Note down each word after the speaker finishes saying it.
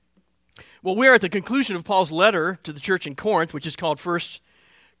Well, we're at the conclusion of Paul's letter to the church in Corinth, which is called 1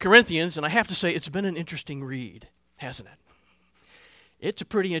 Corinthians, and I have to say it's been an interesting read, hasn't it? It's a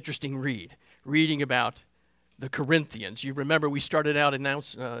pretty interesting read, reading about the Corinthians. You remember we started out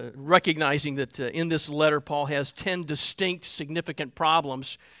recognizing that in this letter Paul has 10 distinct, significant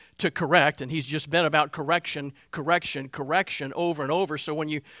problems to correct, and he's just been about correction over and over. So when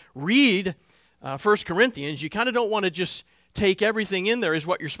you read 1 Corinthians, you kind of don't want to just take everything in there as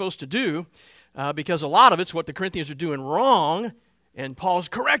what you're supposed to do, because a lot of it's what the Corinthians are doing wrong, and Paul's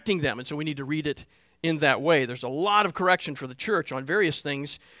correcting them, and so we need to read it in that way. There's a lot of correction for the church on various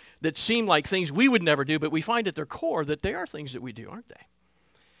things that seem like things we would never do, but we find at their core that they are things that we do, aren't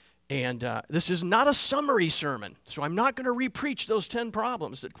they? And this is not a summary sermon, so I'm not going to re-preach those 10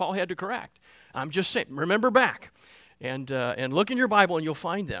 problems that Paul had to correct. I'm just saying, remember back. And look in your Bible and you'll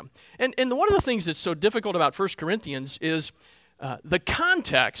find them. And one of the things that's so difficult about 1 Corinthians is the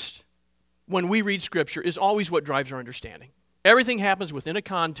context when we read Scripture is always what drives our understanding. Everything happens within a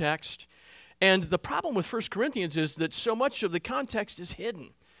context. And the problem with 1 Corinthians is that so much of the context is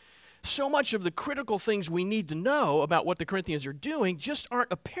hidden. So much of the critical things we need to know about what the Corinthians are doing just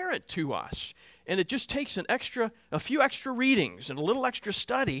aren't apparent to us. And it just takes a few extra readings and a little extra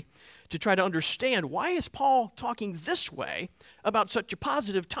study to try to understand why is Paul talking this way about such a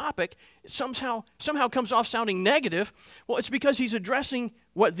positive topic. It somehow comes off sounding negative. Well, it's because he's addressing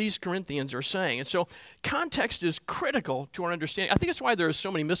what these Corinthians are saying. And so context is critical to our understanding. I think that's why there are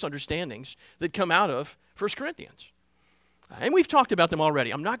so many misunderstandings that come out of 1 Corinthians. And we've talked about them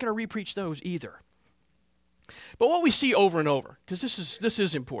already. I'm not going to re-preach those either. But what we see over and over, because this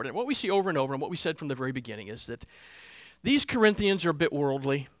is important, what we see over and over, and what we said from the very beginning, is that these Corinthians are a bit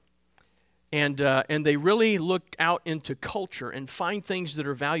worldly, and they really look out into culture and find things that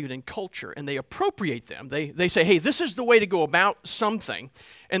are valued in culture, and they appropriate them. They say, hey, this is the way to go about something,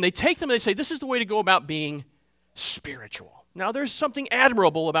 and they take them and they say, this is the way to go about being spiritual. Now, there's something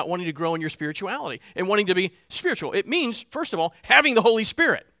admirable about wanting to grow in your spirituality and wanting to be spiritual. It means, first of all, having the Holy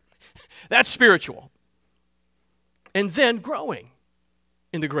Spirit. That's spiritual. And then growing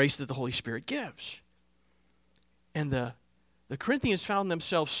in the grace that the Holy Spirit gives. And the Corinthians found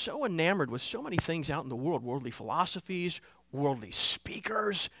themselves so enamored with so many things out in the world, worldly philosophies, worldly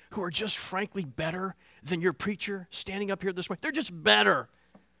speakers who are just frankly better than your preacher standing up here this morning. They're just better.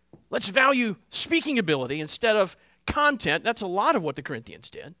 Let's value speaking ability instead of content. That's a lot of what the Corinthians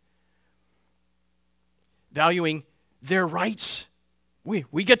did. Valuing their rights. We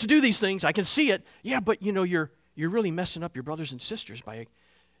get to do these things. I can see it. Yeah, but you know, you're really messing up your brothers and sisters by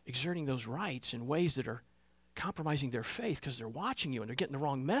exerting those rights in ways that are compromising their faith because they're watching you and they're getting the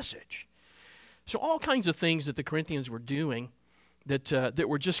wrong message. So all kinds of things that the Corinthians were doing that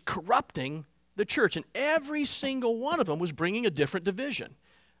were just corrupting the church. And every single one of them was bringing a different division.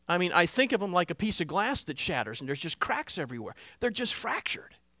 I mean, I think of them like a piece of glass that shatters and there's just cracks everywhere. They're just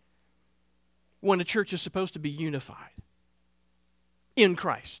fractured when the church is supposed to be unified in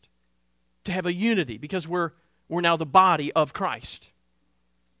Christ, to have a unity because we're now the body of Christ.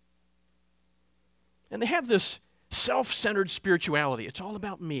 And they have this self-centered spirituality. It's all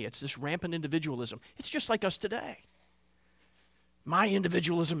about me. It's this rampant individualism. It's just like us today. My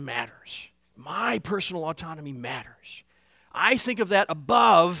individualism matters. My personal autonomy matters. I think of that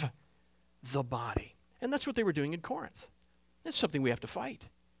above the body. And that's what they were doing in Corinth. That's something we have to fight.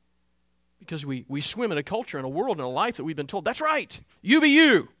 Because we swim in a culture, in a world, in a life that we've been told, that's right, you be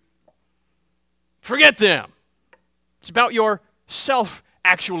you. Forget them. It's about your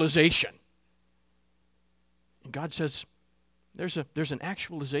self-actualization. And God says, there's an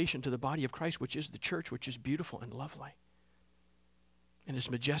actualization to the body of Christ, which is the church, which is beautiful and lovely. And is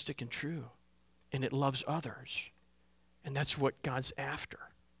majestic and true. And it loves others. And that's what God's after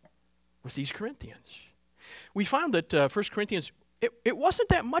with these Corinthians. We found that 1 Corinthians, it wasn't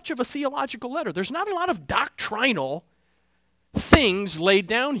that much of a theological letter. There's not a lot of doctrinal things laid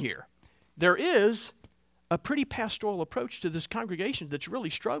down here. There is a pretty pastoral approach to this congregation that's really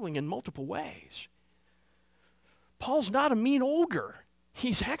struggling in multiple ways. Paul's not a mean ogre.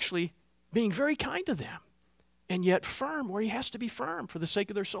 He's actually being very kind to them, and yet firm where he has to be firm for the sake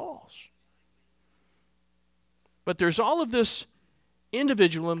of their souls. But there's all of this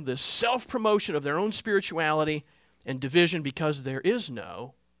individualism, this self-promotion of their own spirituality and division because there is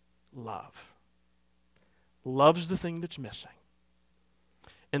no love. Love's the thing that's missing.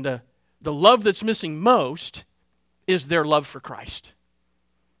 And the love that's missing most is their love for Christ.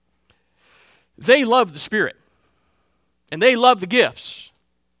 They love the Spirit. And they love the gifts.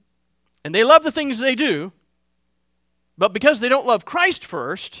 And they love the things they do. But because they don't love Christ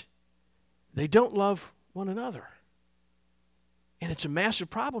first, they don't love one another. And it's a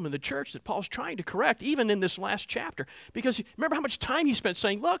massive problem in the church that Paul's trying to correct, even in this last chapter. Because remember how much time he spent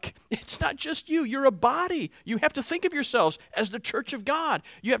saying, look, it's not just you. You're a body. You have to think of yourselves as the church of God.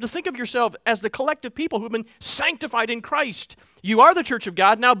 You have to think of yourself as the collective people who have been sanctified in Christ. You are the church of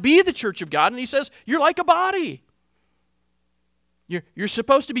God. Now be the church of God. And he says, you're like a body. You're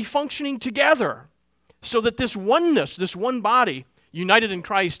supposed to be functioning together so that this oneness, this one body, united in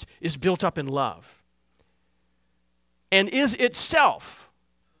Christ, is built up in love. And is itself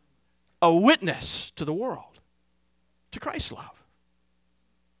a witness to the world, to Christ's love.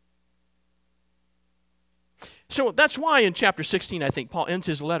 So that's why in chapter 16, I think, Paul ends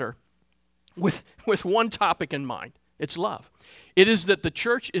his letter with one topic in mind. It's love. It is that the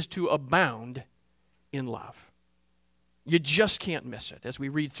church is to abound in love. You just can't miss it. As we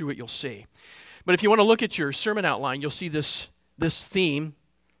read through it, you'll see. But if you want to look at your sermon outline, you'll see this theme.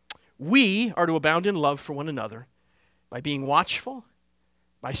 We are to abound in love for one another, by being watchful,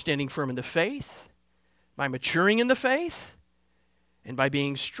 by standing firm in the faith, by maturing in the faith, and by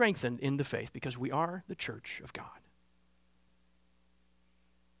being strengthened in the faith, because we are the church of God.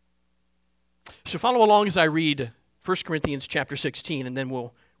 So follow along as I read 1 Corinthians chapter 16, and then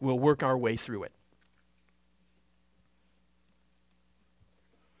we'll work our way through it.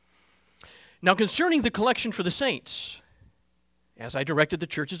 Now concerning the collection for the saints, as I directed the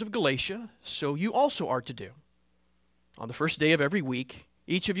churches of Galatia, so you also are to do. On the first day of every week,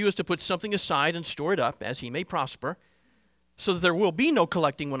 each of you is to put something aside and store it up, as he may prosper, so that there will be no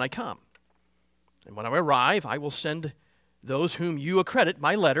collecting when I come. And when I arrive, I will send those whom you accredit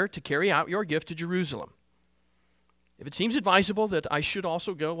my letter to carry out your gift to Jerusalem. If it seems advisable that I should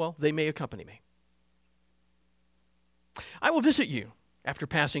also go, well, they may accompany me. I will visit you after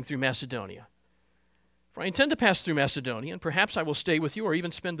passing through Macedonia. For I intend to pass through Macedonia, and perhaps I will stay with you or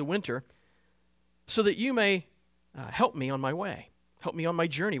even spend the winter, so that you may help me on my way. Help me on my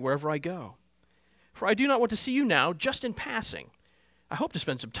journey wherever I go. For I do not want to see you now just in passing. I hope to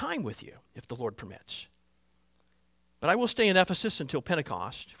spend some time with you, if the Lord permits. But I will stay in Ephesus until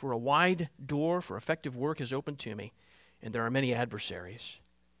Pentecost, for a wide door for effective work is open to me, and there are many adversaries.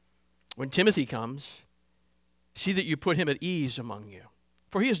 When Timothy comes, see that you put him at ease among you,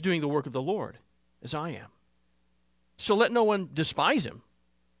 for he is doing the work of the Lord, as I am. So let no one despise him.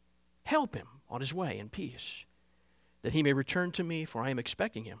 Help him on his way in peace, that he may return to me, for I am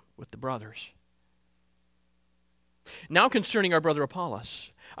expecting him with the brothers. Now concerning our brother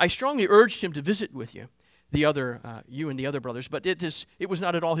Apollos, I strongly urged him to visit with you, you and the other brothers, but it was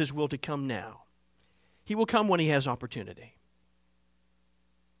not at all his will to come now. He will come when he has opportunity.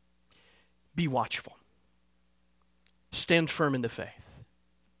 Be watchful. Stand firm in the faith.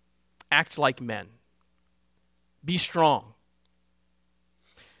 Act like men. Be strong.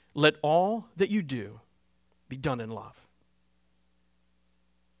 Let all that you do be done in love.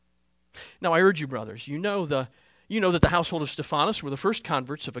 Now I urge you, brothers, you know that the household of Stephanas were the first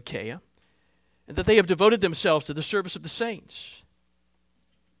converts of Achaia, and that they have devoted themselves to the service of the saints.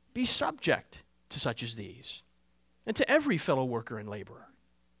 Be subject to such as these, and to every fellow worker and laborer.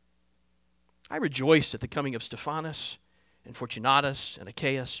 I rejoice at the coming of Stephanas and Fortunatus and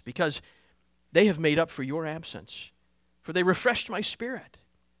Achaeus, because they have made up for your absence, for they refreshed my spirit,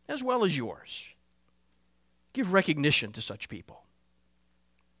 as well as yours. Give recognition to such people.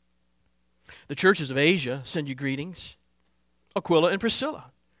 The churches of Asia send you greetings. Aquila and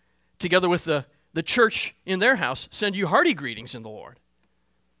Priscilla, together with the church in their house, send you hearty greetings in the Lord.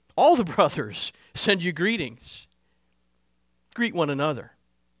 All the brothers send you greetings. Greet one another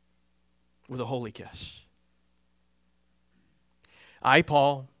with a holy kiss. I,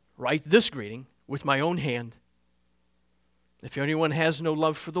 Paul, write this greeting with my own hand. If anyone has no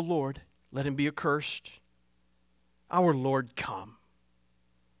love for the Lord, let him be accursed. Our Lord come.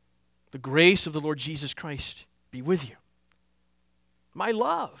 The grace of the Lord Jesus Christ be with you. My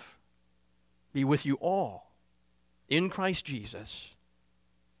love be with you all. In Christ Jesus.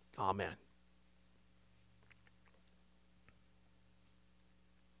 Amen.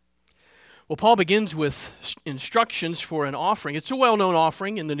 Well, Paul begins with instructions for an offering. It's a well-known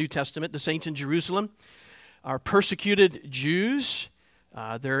offering in the New Testament. The saints in Jerusalem are persecuted Jews.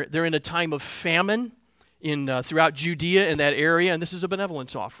 They're in a time of famine throughout Judea and that area, and this is a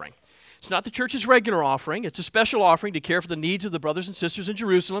benevolence offering. It's not the church's regular offering. It's a special offering to care for the needs of the brothers and sisters in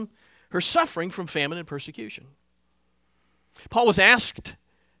Jerusalem who are suffering from famine and persecution. Paul was asked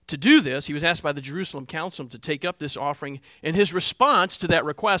to do this. He was asked by the Jerusalem council to take up this offering, and his response to that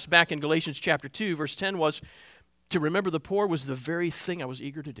request back in Galatians chapter 2, verse 10 was, to remember the poor was the very thing I was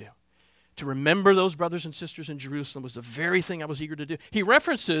eager to do. To remember those brothers and sisters in Jerusalem was the very thing I was eager to do. He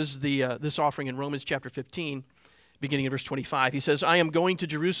references this offering in Romans chapter 15, beginning in verse 25. He says, I am going to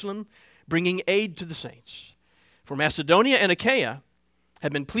Jerusalem, bringing aid to the saints. For Macedonia and Achaia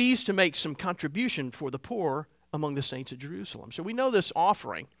have been pleased to make some contribution for the poor among the saints at Jerusalem. So we know this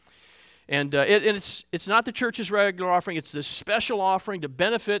offering. And it's not the church's regular offering. It's this special offering to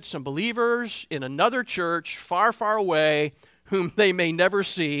benefit some believers in another church far, far away whom they may never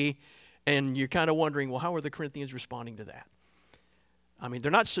see. And you're kind of wondering, well, how are the Corinthians responding to that? I mean,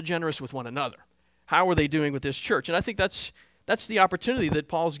 they're not so generous with one another. How are they doing with this church? And I think that's the opportunity that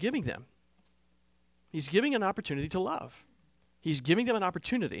Paul's giving them. He's giving an opportunity to love. He's giving them an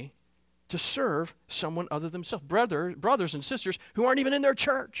opportunity to serve someone other than themselves. Brothers and sisters who aren't even in their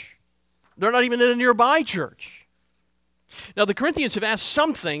church. They're not even in a nearby church. Now, the Corinthians have asked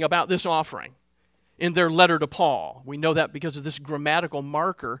something about this offering in their letter to Paul. We know that because of this grammatical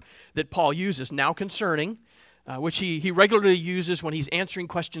marker that Paul uses, now concerning, which he regularly uses when he's answering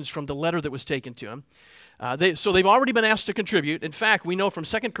questions from the letter that was taken to him. So they've already been asked to contribute. In fact, we know from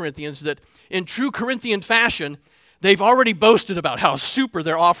 2 Corinthians that in true Corinthian fashion, they've already boasted about how super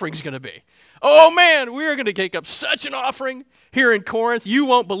their offering's going to be. Oh man, we're going to take up such an offering here in Corinth. You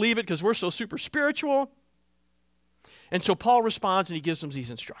won't believe it because we're so super spiritual. And so Paul responds and he gives them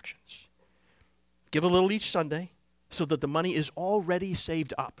these instructions. Give a little each Sunday so that the money is already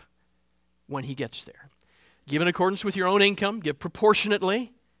saved up when he gets there. Give in accordance with your own income. Give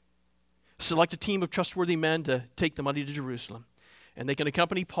proportionately. Select a team of trustworthy men to take the money to Jerusalem. And they can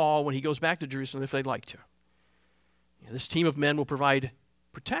accompany Paul when he goes back to Jerusalem if they'd like to. This team of men will provide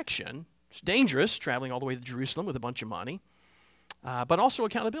protection. It's dangerous traveling all the way to Jerusalem with a bunch of money, but also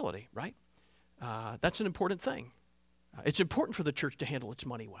accountability, right? That's an important thing. It's important for the church to handle its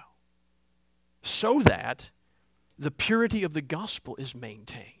money well so that the purity of the gospel is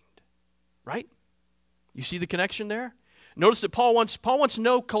maintained, right? You see the connection there? Notice that Paul wants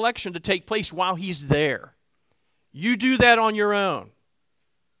no collection to take place while he's there. You do that on your own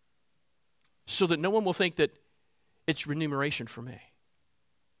so that no one will think that it's remuneration for me.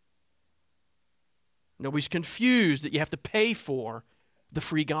 Nobody's confused that you have to pay for the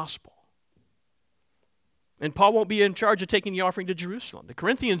free gospel. And Paul won't be in charge of taking the offering to Jerusalem. The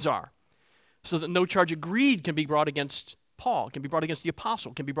Corinthians are, so that no charge of greed can be brought against Paul, can be brought against the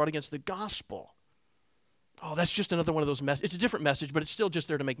apostle, can be brought against the gospel. Oh, that's just another one of those messages. It's a different message, but it's still just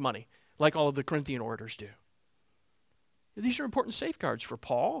there to make money, like all of the Corinthian orders do. These are important safeguards for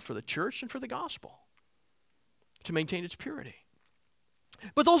Paul, for the church, and for the gospel to maintain its purity.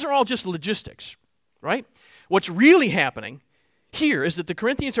 But those are all just logistics, right? What's really happening here is that the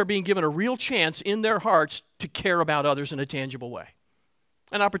Corinthians are being given a real chance in their hearts to care about others in a tangible way.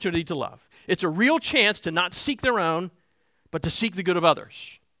 An opportunity to love. It's a real chance to not seek their own, but to seek the good of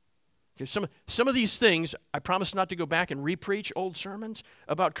others. Some of these things, I promise not to go back and repreach old sermons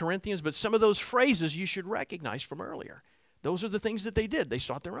about Corinthians, but some of those phrases you should recognize from earlier. Those are the things that they did. They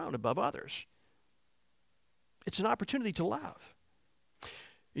sought their own above others. It's an opportunity to love.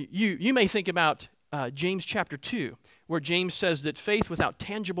 You may think about James chapter 2, where James says that faith without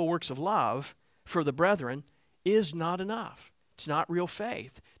tangible works of love for the brethren is not enough. It's not real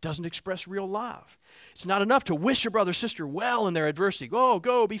faith. It doesn't express real love. It's not enough to wish your brother or sister well in their adversity.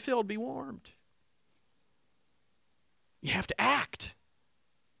 Go, be filled, be warmed. You have to act.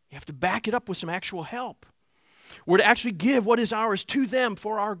 You have to back it up with some actual help. We're to actually give what is ours to them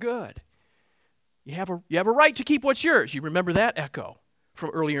for our good. You have a right to keep what's yours. You remember that echo from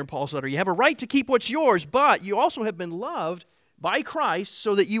earlier in Paul's letter. You have a right to keep what's yours, but you also have been loved by Christ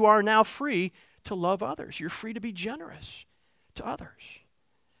so that you are now free to love others. You're free to be generous to others.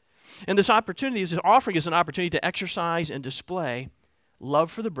 And this offering is an opportunity to exercise and display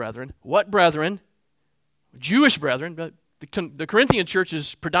love for the brethren. What brethren? Jewish brethren. But the Corinthian church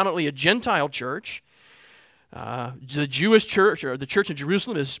is predominantly a Gentile church. The Jewish church, or the church in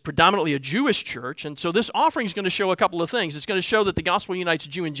Jerusalem, is predominantly a Jewish church. And so this offering is going to show a couple of things. It's going to show that the gospel unites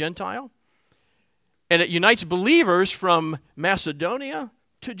Jew and Gentile. And it unites believers from Macedonia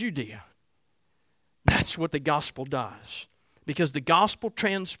to Judea. That's what the gospel does. Because the gospel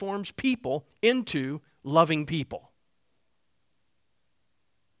transforms people into loving people.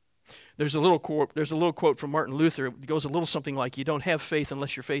 There's a little quote from Martin Luther. It goes a little something like, you don't have faith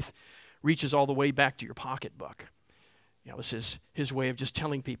unless your faith reaches all the way back to your pocketbook. It was his way of just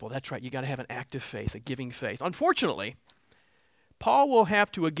telling people, that's right, you got to have an active faith, a giving faith. Unfortunately, Paul will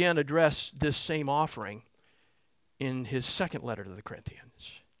have to again address this same offering in his second letter to the Corinthians,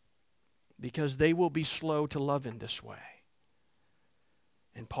 because they will be slow to love in this way.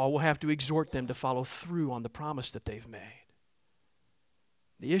 And Paul will have to exhort them to follow through on the promise that they've made.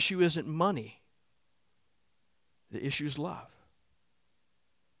 The issue isn't money. The issue is love.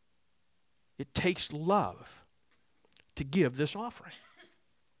 It takes love to give this offering.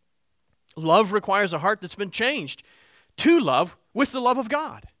 Love requires a heart that's been changed to love with the love of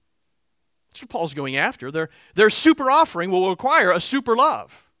God. That's what Paul's going after. Their super offering will require a super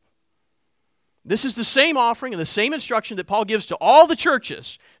love. This is the same offering and the same instruction that Paul gives to all the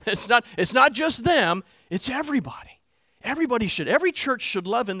churches. It's not just them, it's everybody. Every church should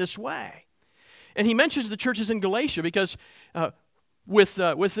love in this way. And he mentions the churches in Galatia because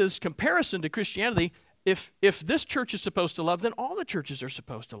with his comparison to Christianity, if this church is supposed to love, then all the churches are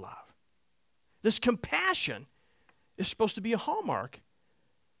supposed to love. This compassion is supposed to be a hallmark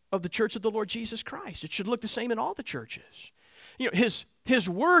of the church of the Lord Jesus Christ. It should look the same in all the churches. You know, his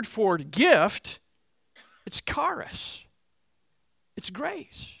word for gift, it's charis. It's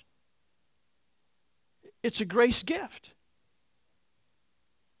grace. It's a grace gift.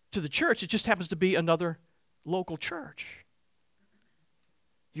 To the church, it just happens to be another local church.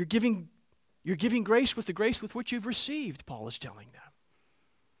 You're giving grace with the grace with which you've received, Paul is telling them.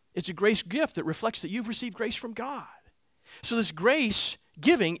 It's a grace gift that reflects that you've received grace from God. So this grace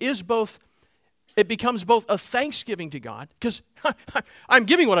giving is it becomes both a thanksgiving to God, because I'm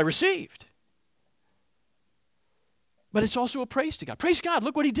giving what I received. But it's also a praise to God. Praise God,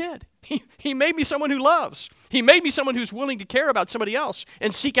 look what he did. He made me someone who loves. He made me someone who's willing to care about somebody else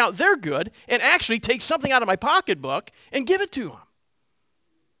and seek out their good and actually take something out of my pocketbook and give it to them.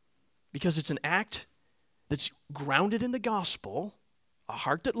 Because it's an act that's grounded in the gospel, a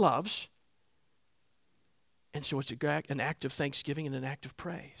heart that loves, and so it's an act of thanksgiving and an act of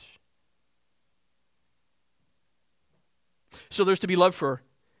praise. So there's to be love for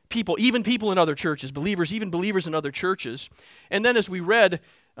people, even people in other churches, believers, even believers in other churches. And then as we read,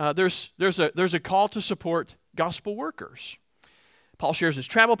 there's a call to support gospel workers. Paul shares his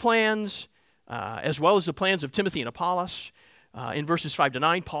travel plans, as well as the plans of Timothy and Apollos. In verses 5 to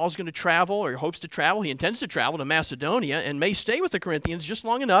 9, Paul's going to travel, or hopes to travel. He intends to travel to Macedonia and may stay with the Corinthians just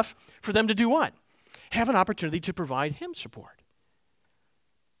long enough for them to do what? Have an opportunity to provide him support.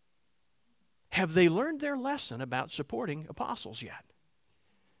 Have they learned their lesson about supporting apostles yet?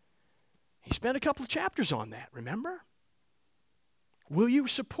 He spent a couple of chapters on that, remember? Will you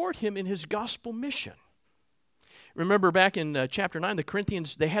support him in his gospel mission? Remember back in chapter 9, the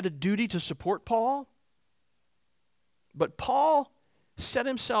Corinthians, they had a duty to support Paul. But Paul set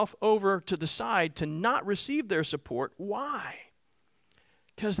himself over to the side to not receive their support. Why?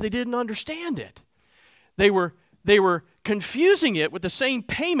 Because they didn't understand it. They were confusing it with the same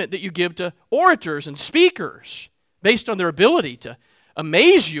payment that you give to orators and speakers based on their ability to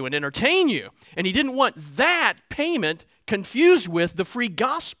amaze you and entertain you. And he didn't want that payment confused with the free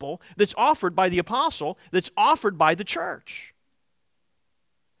gospel that's offered by the apostle, that's offered by the church.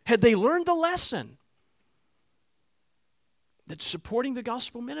 Had they learned the lesson that supporting the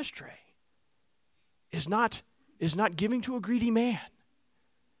gospel ministry is not giving to a greedy man?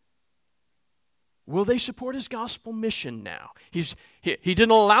 Will they support his gospel mission now? He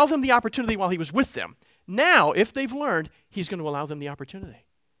didn't allow them the opportunity while he was with them. Now, if they've learned, he's going to allow them the opportunity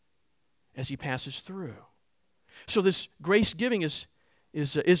as he passes through. So this grace giving is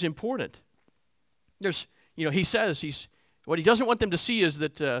important. He says what he doesn't want them to see is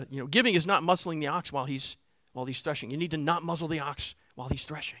that giving is not muzzling the ox while he's threshing. You need to not muzzle the ox while he's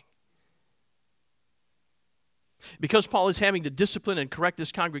threshing. Because Paul is having to discipline and correct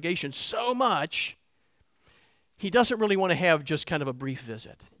this congregation so much, he doesn't really want to have just kind of a brief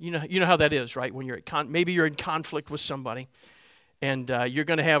visit. You know how that is, right? When maybe you're in conflict with somebody, and you're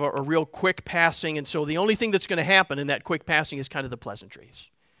going to have a real quick passing, and so the only thing that's going to happen in that quick passing is kind of the pleasantries.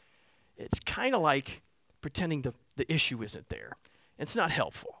 It's kind of like pretending the issue isn't there. It's not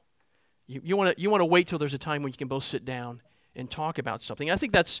helpful. You want to wait till there's a time when you can both sit down and talk about something. I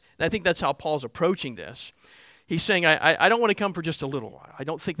think that's how Paul's approaching this. He's saying, I don't want to come for just a little while. I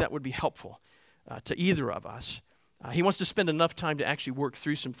don't think that would be helpful to either of us. He wants to spend enough time to actually work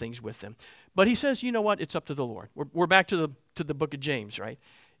through some things with them. But he says, you know what? It's up to the Lord. We're back to the book of James, right?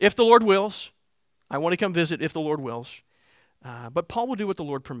 If the Lord wills, I want to come visit if the Lord wills. But Paul will do what the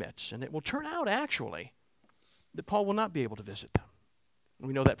Lord permits. And it will turn out, actually, that Paul will not be able to visit them.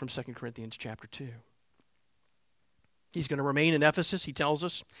 We know that from 2 Corinthians chapter 2. He's going to remain in Ephesus, he tells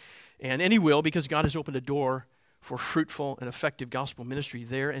us. And he will, because God has opened a door for fruitful and effective gospel ministry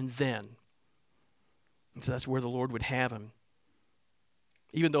there and then. And so that's where the Lord would have him.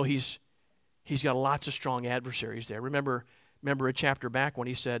 Even though he's got lots of strong adversaries there. Remember a chapter back when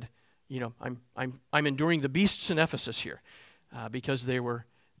he said, I'm enduring the beasts in Ephesus here because they were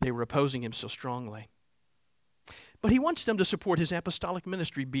opposing him so strongly. But he wants them to support his apostolic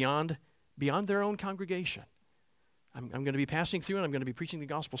ministry beyond their own congregation. I'm going to be passing through and I'm going to be preaching the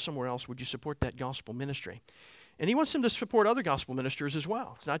gospel somewhere else. Would you support that gospel ministry? And he wants him to support other gospel ministers as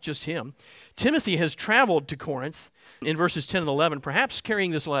well. It's not just him. Timothy has traveled to Corinth in verses 10 and 11, perhaps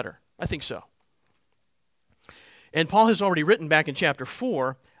carrying this letter. I think so. And Paul has already written back in chapter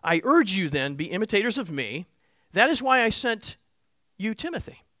 4, I urge you then, be imitators of me. That is why I sent you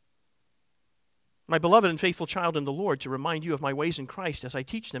Timothy, my beloved and faithful child in the Lord, to remind you of my ways in Christ as I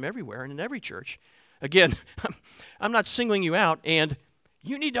teach them everywhere and in every church. Again, I'm not singling you out, and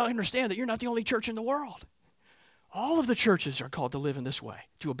you need to understand that you're not the only church in the world. All of the churches are called to live in this way,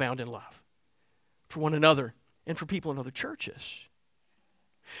 to abound in love for one another and for people in other churches.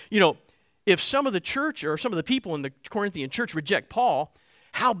 You know, if some of the church or some of the people in the Corinthian church reject Paul,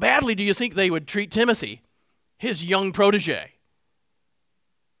 how badly do you think they would treat Timothy, his young protege?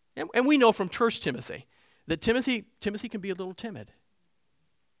 And we know from 1 Timothy that Timothy can be a little timid.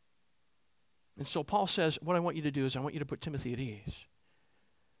 And so Paul says, what I want you to do is I want you to put Timothy at ease.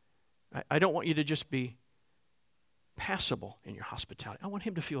 I don't want you to just be passable in your hospitality. I want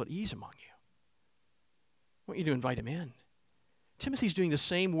him to feel at ease among you. I want you to invite him in. Timothy's doing the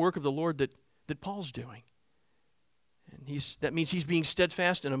same work of the Lord that Paul's doing. And that means he's being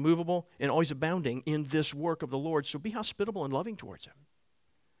steadfast and immovable and always abounding in this work of the Lord. So be hospitable and loving towards him.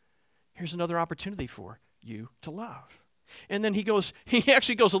 Here's another opportunity for you to love. And then he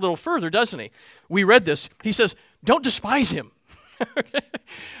actually goes a little further, doesn't he? We read this. He says, don't despise him.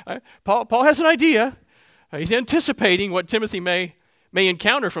 Paul has an idea. He's anticipating what Timothy may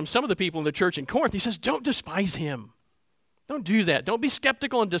encounter from some of the people in the church in Corinth. He says, don't despise him. Don't do that. Don't be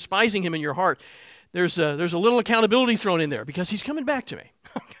skeptical and despising him in your heart. There's a little accountability thrown in there because he's coming back to me.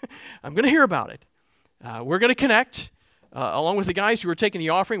 I'm going to hear about it. We're going to connect along with the guys who are taking the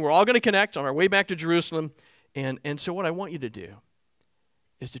offering. We're all going to connect on our way back to Jerusalem. And so what I want you to do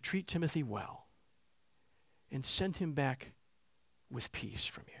is to treat Timothy well and send him back with peace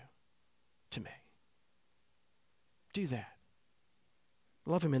from you to me. Do that.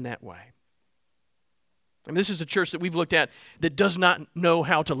 Love him in that way. I mean, this is a church that we've looked at that does not know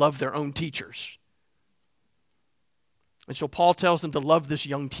how to love their own teachers. And so Paul tells them to love this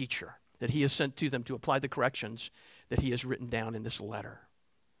young teacher that he has sent to them to apply the corrections that he has written down in this letter.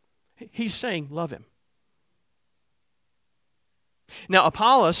 He's saying, love him. Now,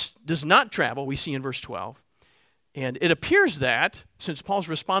 Apollos does not travel, we see in verse 12. And it appears that, since Paul's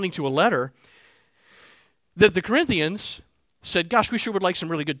responding to a letter, that the Corinthians said, gosh, we sure would like some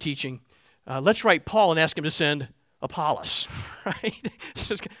really good teaching. Let's write Paul and ask him to send Apollos, right?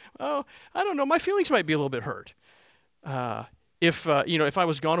 Oh, I don't know, my feelings might be a little bit hurt. If I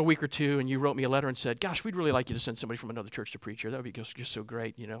was gone a week or two and you wrote me a letter and said, gosh, we'd really like you to send somebody from another church to preach here. That would be just so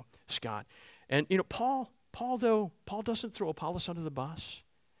great, Scott. And, Paul doesn't throw Apollos under the bus.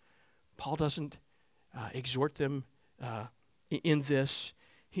 Paul doesn't exhort them in this.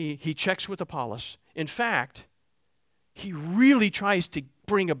 He checks with Apollos. In fact, he really tries to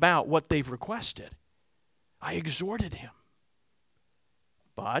bring about what they've requested. I exhorted him.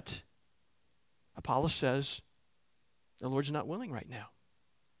 But Apollos says, the Lord's not willing right now.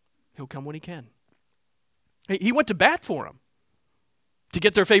 He'll come when he can. He went to bat for him to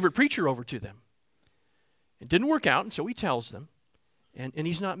get their favorite preacher over to them. It didn't work out, and so he tells them, and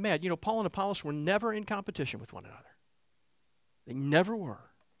he's not mad. Paul and Apollos were never in competition with one another. They never were.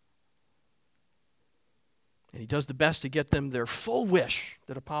 And he does the best to get them their full wish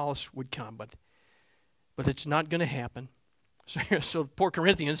that Apollos would come, but it's not going to happen. So poor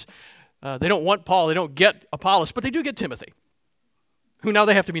Corinthians, they don't want Paul, they don't get Apollos, but they do get Timothy, who now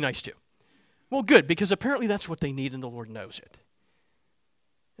they have to be nice to. Well, good, because apparently that's what they need, and the Lord knows it.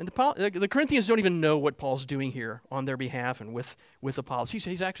 And the Corinthians don't even know what Paul's doing here on their behalf and with Apollos.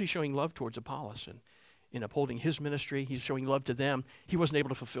 He's actually showing love towards Apollos and in upholding his ministry. He's showing love to them. He wasn't able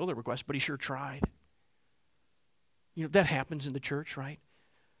to fulfill their request, but he sure tried. That happens in the church, right?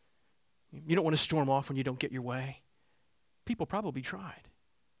 You don't want to storm off when you don't get your way. People probably tried.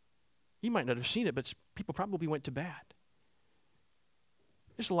 You might not have seen it, but people probably went to bat.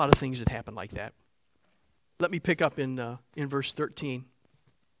 There's a lot of things that happen like that. Let me pick up in verse 13.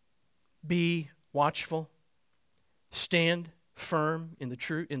 Be watchful, stand firm in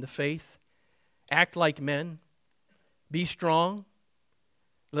the faith, act like men, be strong.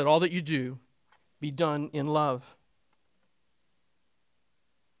 Let all that you do be done in love.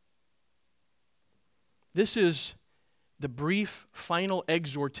 This is the brief final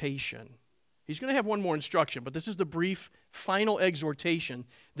exhortation. He's going to have one more instruction, but this is the brief final exhortation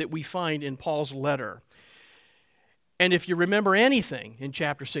that we find in Paul's letter. And if you remember anything in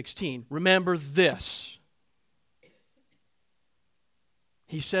chapter 16, remember this.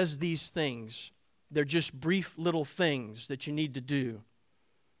 He says these things. They're just brief little things that you need to do.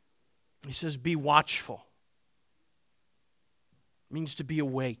 He says, be watchful. It means to be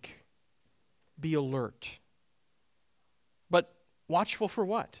awake, be alert. But watchful for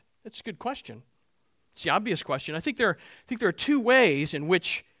what? That's a good question. It's the obvious question. I think there are two ways in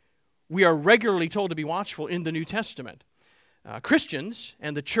which we are regularly told to be watchful in the New Testament. Christians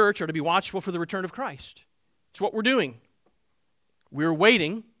and the church are to be watchful for the return of Christ. It's what we're doing. We're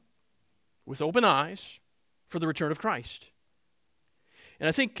waiting with open eyes for the return of Christ. And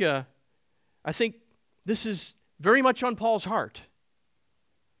I think this is very much on Paul's heart,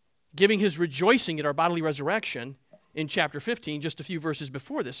 giving his rejoicing at our bodily resurrection in chapter 15, just a few verses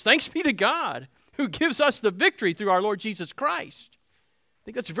before this. Thanks be to God who gives us the victory through our Lord Jesus Christ. I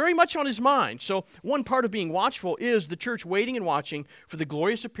think that's very much on his mind. So one part of being watchful is the church waiting and watching for the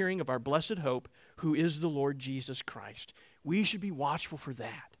glorious appearing of our blessed hope, who is the Lord Jesus Christ. We should be watchful for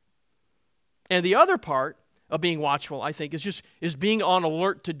that. And the other part of being watchful, I think, is being on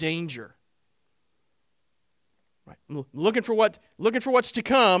alert to danger. Right. Looking for what's to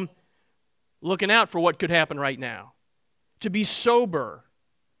come, looking out for what could happen right now. To be sober,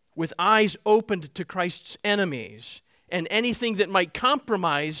 with eyes opened to Christ's enemies, and anything that might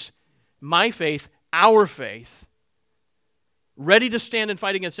compromise my faith, our faith, ready to stand and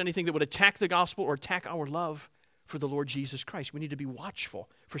fight against anything that would attack the gospel or attack our love for the Lord Jesus Christ. We need to be watchful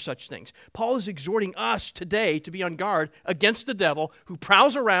for such things. Paul is exhorting us today to be on guard against the devil who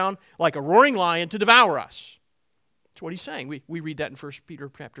prowls around like a roaring lion to devour us. That's what he's saying. We read that in 1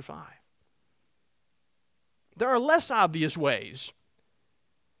 Peter chapter 5. There are less obvious ways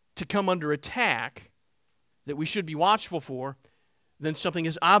to come under attack that we should be watchful for than something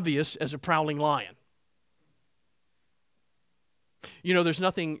as obvious as a prowling lion. You know, there's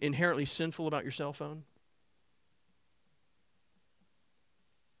nothing inherently sinful about your cell phone.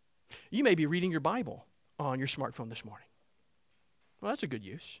 You may be reading your Bible on your smartphone this morning. Well, that's a good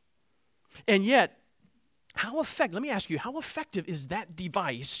use. And yet, let me ask you, how effective is that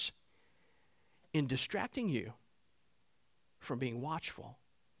device in distracting you from being watchful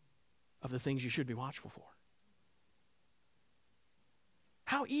of the things you should be watchful for?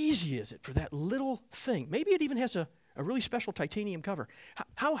 How easy is it for that little thing? Maybe it even has a really special titanium cover.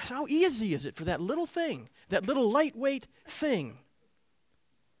 How easy is it for that little thing, that little lightweight thing,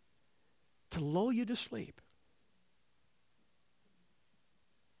 to lull you to sleep?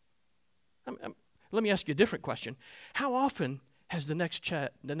 Let me ask you a different question. How often has the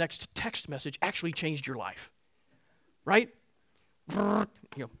next text message actually changed your life? Right? You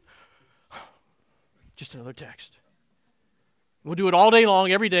know, just another text. We'll do it all day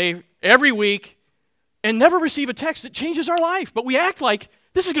long, every day, every week, and never receive a text that changes our life. But we act like,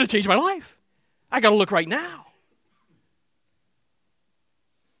 this is going to change my life. I got to look right now.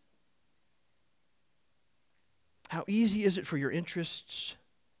 How easy is it for your interests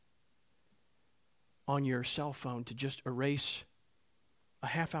on your cell phone to just erase a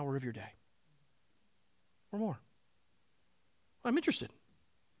half hour of your day or more? I'm interested.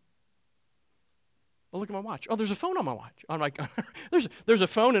 I'll look at my watch. Oh, there's a phone on my watch. I'm like, there's a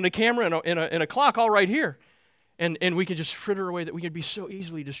phone and a camera and a clock all right here. And we can just fritter away that we can be so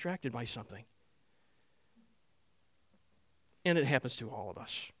easily distracted by something. And it happens to all of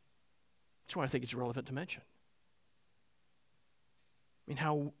us. That's why I think it's relevant to mention. I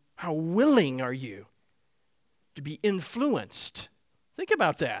mean, how willing are you to be influenced? Think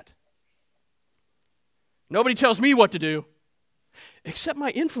about that. Nobody tells me what to do except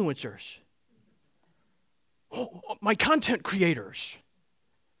my influencers. Oh, my content creators.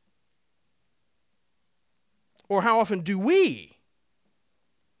 Or how often do we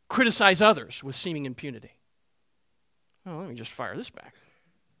criticize others with seeming impunity? Oh, let me just fire this back.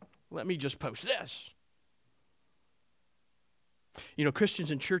 Let me just post this. You know, Christians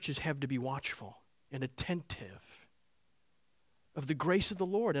and churches have to be watchful and attentive of the grace of the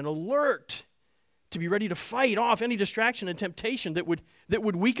Lord and alert to be ready to fight off any distraction and temptation that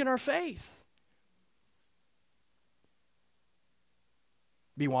would weaken our faith.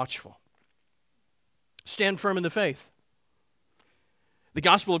 Be watchful. Stand firm in the faith. The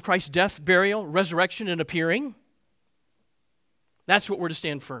gospel of Christ's death, burial, resurrection, and appearing, that's what we're to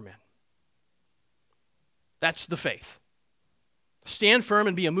stand firm in. That's the faith. Stand firm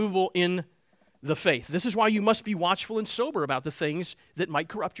and be immovable in the faith. This is why you must be watchful and sober about the things that might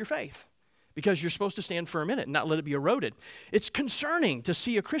corrupt your faith, because you're supposed to stand firm in it and not let it be eroded. It's concerning to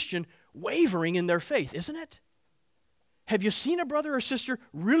see a Christian wavering in their faith, isn't it? Have you seen a brother or sister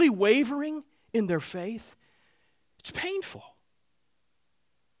really wavering in their faith? It's painful.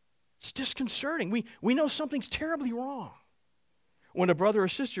 It's disconcerting. We know something's terribly wrong when a brother or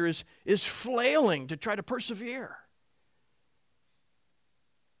sister is flailing to try to persevere.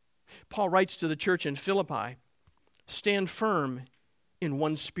 Paul writes to the church in Philippi, stand firm in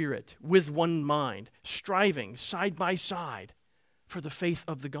one spirit, with one mind, striving side by side for the faith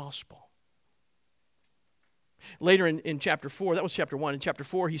of the gospel. Later in chapter 4, that was chapter 1, in chapter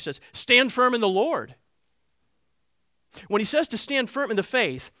 4 he says, stand firm in the Lord. When he says to stand firm in the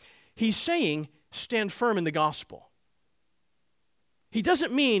faith, he's saying stand firm in the gospel. He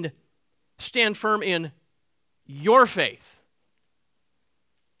doesn't mean stand firm in your faith,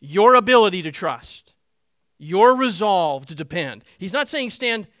 your ability to trust, your resolve to depend. He's not saying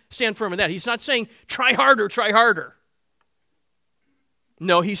stand firm in that. He's not saying try harder, try harder.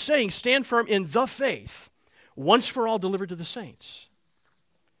 No, he's saying stand firm in the faith, once for all delivered to the saints.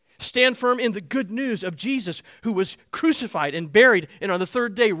 Stand firm in the good news of Jesus, who was crucified and buried and on the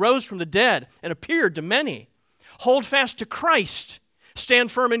third day rose from the dead and appeared to many. Hold fast to Christ.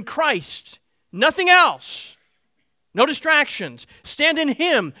 Stand firm in Christ. Nothing else. No distractions. Stand in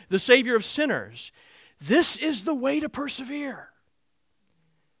Him, the Savior of sinners. This is the way to persevere.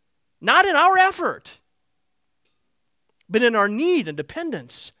 Not in our effort, but in our need and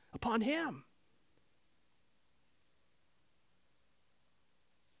dependence upon Him.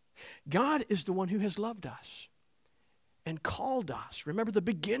 God is the one who has loved us and called us. Remember the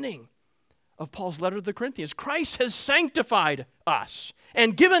beginning of Paul's letter to the Corinthians. Christ has sanctified us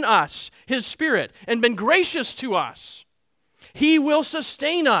and given us His Spirit and been gracious to us. He will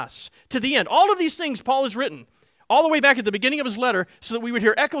sustain us to the end. All of these things Paul has written all the way back at the beginning of his letter so that we would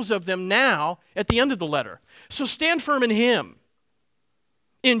hear echoes of them now at the end of the letter. So stand firm in Him.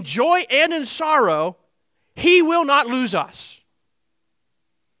 In joy and in sorrow, He will not lose us.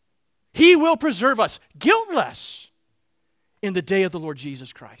 He will preserve us guiltless in the day of the Lord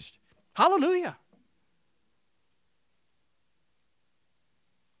Jesus Christ. Hallelujah.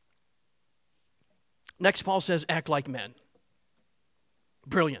 Next, Paul says, act like men.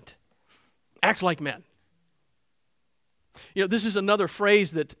 Brilliant. Act like men. You know, this is another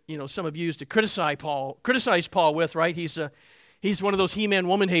phrase that, some have used to criticize Paul with, right? He's one of those he-man,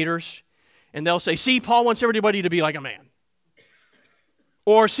 woman haters. And they'll say, see, Paul wants everybody to be like a man.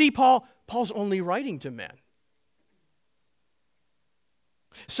 Or see, Paul's only writing to men.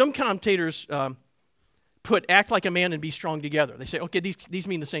 Some commentators put act like a man and be strong together. They say, okay, these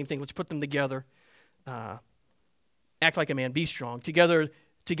mean the same thing. Let's put them together. Act like a man, be strong. Together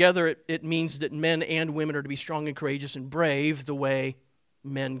it means that men and women are to be strong and courageous and brave the way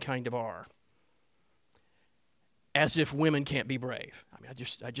men kind of are. As if women can't be brave. I mean,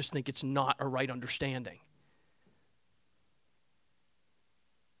 I just think it's not a right understanding.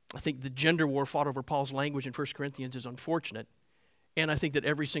 I think the gender war fought over Paul's language in 1 Corinthians is unfortunate, and I think that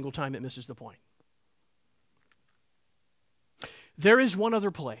every single time it misses the point. There is one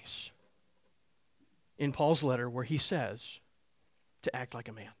other place in Paul's letter where he says to act like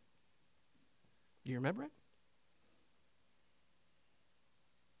a man. Do you remember it?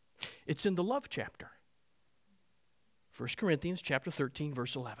 It's in the love chapter. 1 Corinthians chapter 13,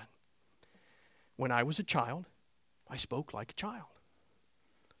 verse 11. When I was a child, I spoke like a child.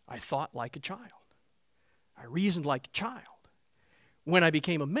 I thought like a child. I reasoned like a child. When I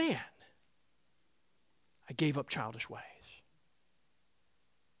became a man, I gave up childish ways.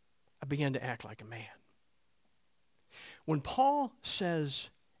 I began to act like a man. When Paul says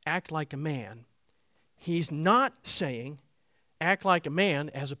act like a man, he's not saying act like a man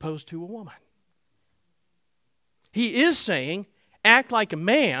as opposed to a woman. He is saying act like a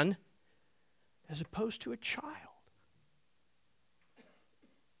man as opposed to a child.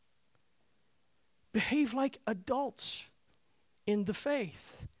 Behave like adults in the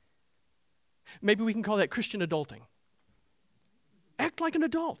faith. Maybe we can call that Christian adulting. Act like an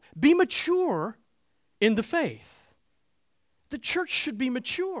adult. Be mature in the faith. The church should be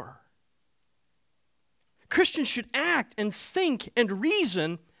mature. Christians should act and think and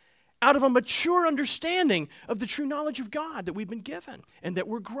reason out of a mature understanding of the true knowledge of God that we've been given and that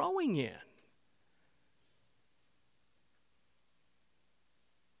we're growing in.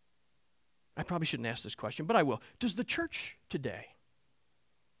 I probably shouldn't ask this question, but I will. Does the church today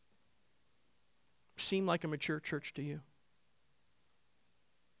seem like a mature church to you?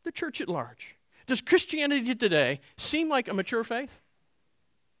 The church at large. Does Christianity today seem like a mature faith?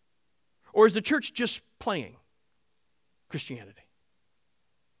 Or is the church just playing Christianity?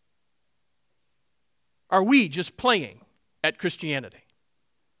 Are we just playing at Christianity?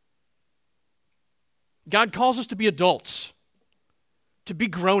 God calls us to be adults, to be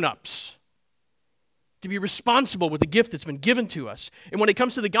grown-ups, to be responsible with the gift that's been given to us. And when it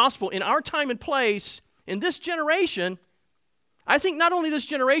comes to the gospel, in our time and place, in this generation, I think not only this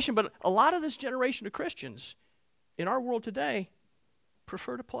generation, but a lot of this generation of Christians in our world today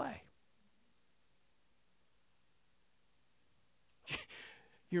prefer to play.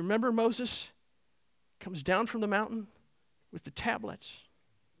 You remember Moses comes down from the mountain with the tablets.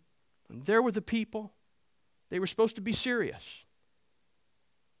 And there were the people. They were supposed to be serious.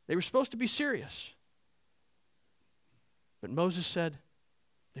 They were supposed to be serious. But Moses said,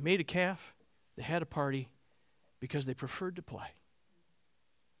 they made a calf, they had a party, because they preferred to play.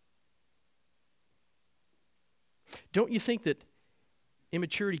 Don't you think that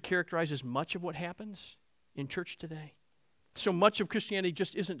immaturity characterizes much of what happens in church today? So much of Christianity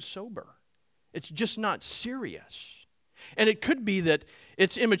just isn't sober. It's just not serious. And it could be that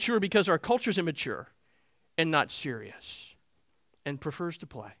it's immature because our culture's immature and not serious and prefers to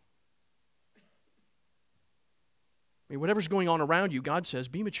play. I mean, whatever's going on around you, God says,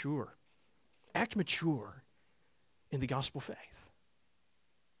 be mature. Act mature in the gospel faith.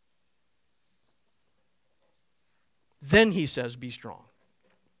 Then he says, be strong.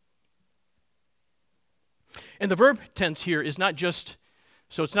 And the verb tense here is not just,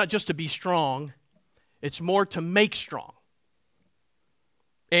 so it's not just to be strong, it's more to make strong.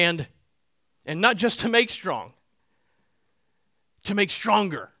 And not just to make strong, to make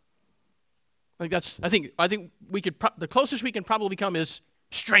stronger. I think we could, the closest we can probably come is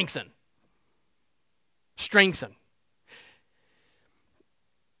strengthen. Strengthen.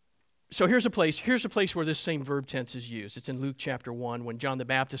 So here's a place where this same verb tense is used. It's in Luke chapter 1 when John the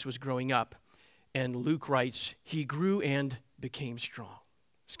Baptist was growing up. And Luke writes, he grew and became strong.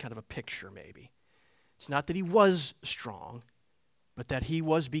 It's kind of a picture maybe. It's not that he was strong, but that he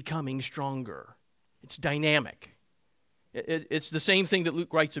was becoming stronger. It's dynamic. It's the same thing that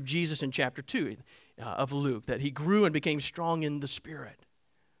Luke writes of Jesus in chapter 2 of Luke, that he grew and became strong in the Spirit.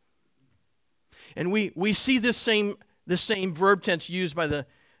 And we see this same verb tense used by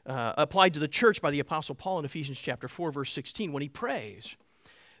applied to the church by the Apostle Paul in Ephesians chapter 4, verse 16, when he prays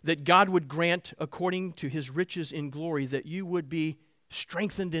that God would grant, according to his riches in glory, that you would be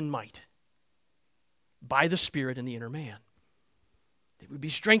strengthened in might by the Spirit in the inner man. They would be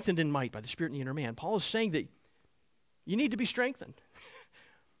strengthened in might by the Spirit in the inner man. Paul is saying that you need to be strengthened.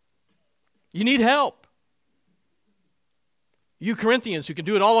 You need help. You Corinthians who can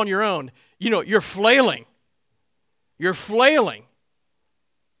do it all on your own, you're flailing. You're flailing.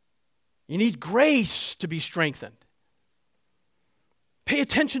 You need grace to be strengthened. Pay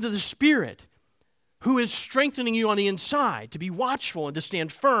attention to the Spirit who is strengthening you on the inside, to be watchful and to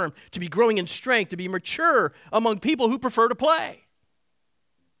stand firm, to be growing in strength, to be mature among people who prefer to play.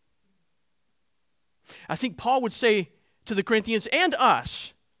 I think Paul would say to the Corinthians and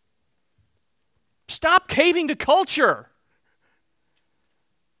us, stop caving to culture.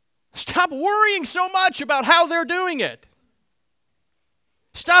 Stop worrying so much about how they're doing it.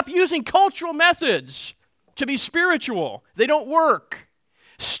 Stop using cultural methods to be spiritual. They don't work.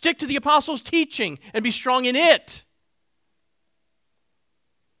 Stick to the apostles' teaching and be strong in it.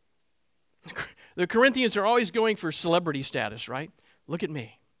 The Corinthians are always going for celebrity status, right? Look at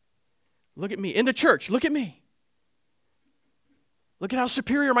me. Look at me. In the church, look at me. Look at how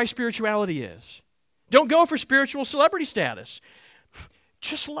superior my spirituality is. Don't go for spiritual celebrity status.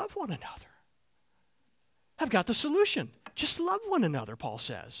 Just love one another. I've got the solution. Just love one another, Paul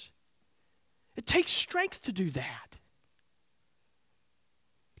says. It takes strength to do that.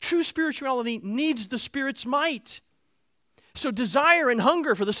 True spirituality needs the Spirit's might. So desire and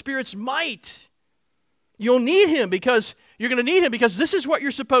hunger for the Spirit's might. You'll need Him because you're going to need Him because this is what you're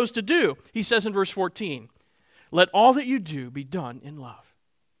supposed to do. He says in verse 14, let all that you do be done in love.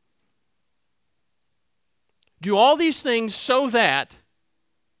 Do all these things so that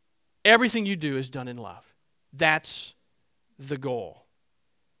everything you do is done in love. That's the goal.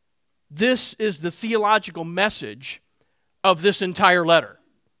 This is the theological message of this entire letter.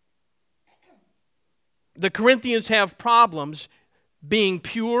 The Corinthians have problems being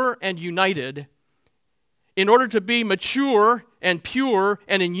pure and united. In order to be mature and pure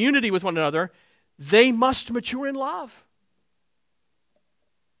and in unity with one another, they must mature in love.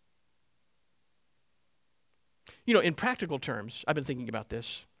 In practical terms, I've been thinking about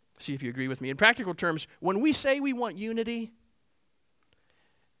this. See if you agree with me. In practical terms, when we say we want unity,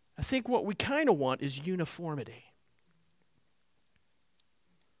 I think what we kind of want is uniformity.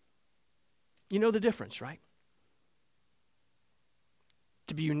 You know the difference, right?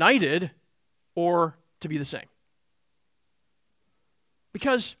 To be united or to be the same.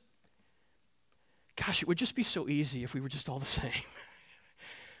 Because, gosh, it would just be so easy if we were just all the same.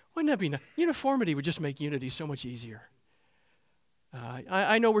 Wouldn't that be nice? Uniformity would just make unity so much easier.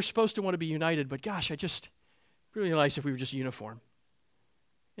 I know we're supposed to want to be united, but gosh, really nice if we were just uniform.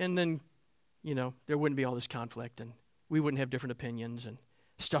 And then, there wouldn't be all this conflict and we wouldn't have different opinions and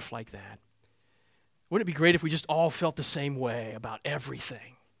stuff like that. Wouldn't it be great if we just all felt the same way about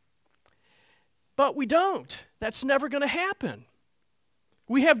everything? But we don't. That's never going to happen.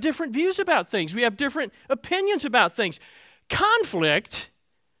 We have different views about things. We have different opinions about things. Conflict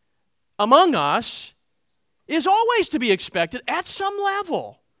among us is always to be expected at some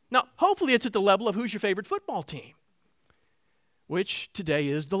level. Now, hopefully it's at the level of who's your favorite football team, which today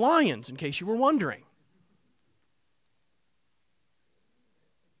is the Lions, in case you were wondering.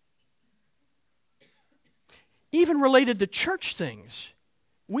 Even related to church things,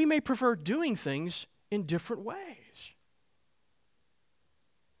 we may prefer doing things in different ways.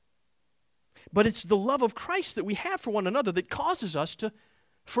 But it's the love of Christ that we have for one another that causes us to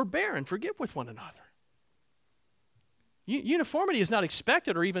forbear and forgive with one another. Uniformity is not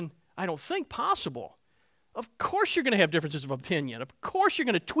expected or even, I don't think, possible. Of course you're going to have differences of opinion. Of course you're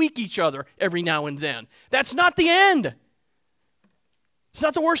going to tweak each other every now and then. That's not the end. It's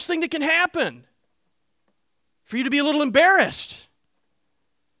not the worst thing that can happen. For you to be a little embarrassed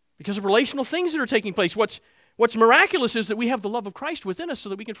because of relational things that are taking place. What's miraculous is that we have the love of Christ within us so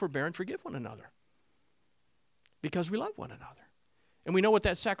that we can forbear and forgive one another because we love one another. And we know what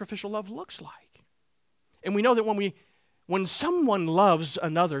that sacrificial love looks like. And we know that when someone loves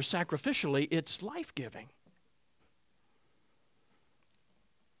another sacrificially, it's life-giving.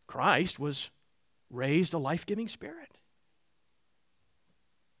 Christ was raised a life-giving spirit.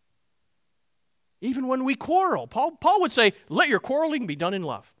 Even when we quarrel, Paul would say, let your quarreling be done in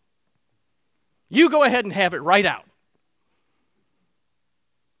love. You go ahead and have it right out.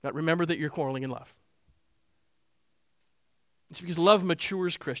 But remember that you're quarreling in love. It's because love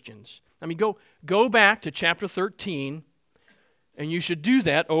matures Christians. I mean, go back to chapter 13, and you should do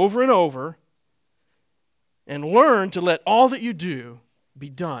that over and over, and learn to let all that you do be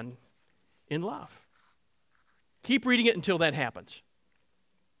done in love. Keep reading it until that happens.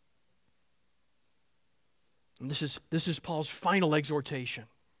 And this is Paul's final exhortation.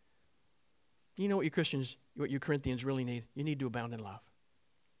 You know what you Christians, what you Corinthians really need? You need to abound in love.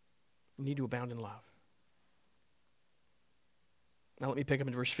 You need to abound in love. Now let me pick up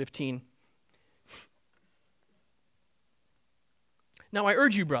in verse 15. Now I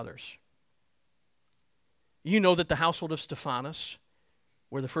urge you, brothers, you know that the household of Stephanas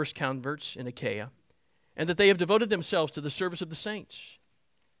were the first converts in Achaia, and that they have devoted themselves to the service of the saints.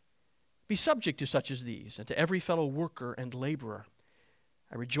 Be subject to such as these, and to every fellow worker and laborer.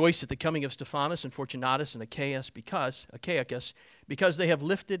 I rejoice at the coming of Stephanas and Fortunatus and Achaicus, because they have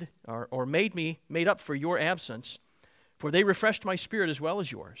lifted or made up for your absence, for they refreshed my spirit as well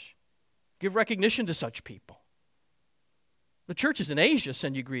as yours. Give recognition to such people. The churches in Asia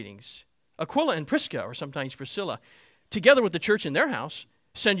send you greetings. Aquila and Prisca, or sometimes Priscilla, together with the church in their house,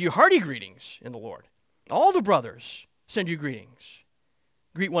 send you hearty greetings in the Lord. All the brothers send you greetings.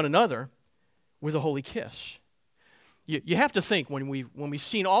 Greet one another with a holy kiss. You have to think when we've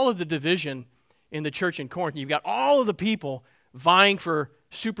seen all of the division in the church in Corinth, you've got all of the people vying for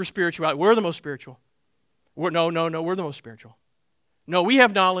super spirituality. We're the most spiritual. No, we're the most spiritual. No, we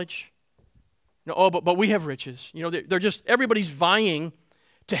have knowledge. No, but we have riches. You know, they're just, everybody's vying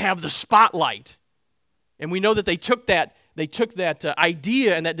to have the spotlight. And we know that they took that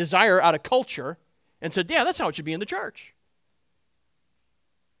idea and that desire out of culture and said, yeah, that's how it should be in the church.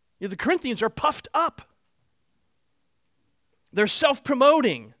 You know, the Corinthians are puffed up. They're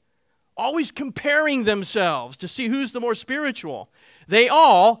self-promoting, always comparing themselves to see who's the more spiritual. They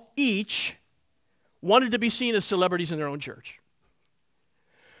all, each, wanted to be seen as celebrities in their own church.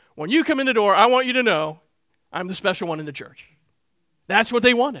 When you come in the door, I want you to know I'm the special one in the church. That's what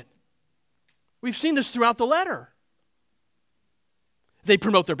they wanted. We've seen this throughout the letter. They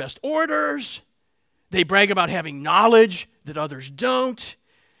promote their best orders. They brag about having knowledge that others don't.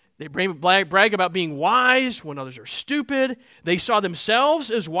 They brag about being wise when others are stupid. They saw themselves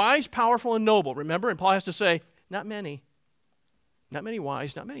as wise, powerful, and noble. Remember? And Paul has to say, not many. Not many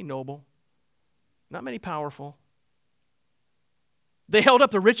wise, not many noble, not many powerful. They held up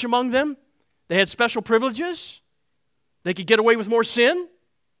the rich among them. They had special privileges. They could get away with more sin.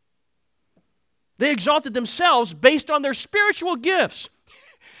 They exalted themselves based on their spiritual gifts.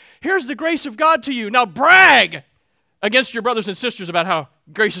 Here's the grace of God to you. Now brag against your brothers and sisters about how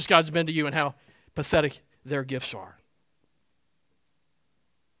gracious God's been to you and how pathetic their gifts are.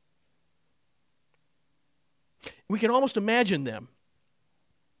 We can almost imagine them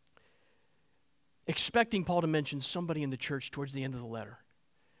expecting Paul to mention somebody in the church towards the end of the letter.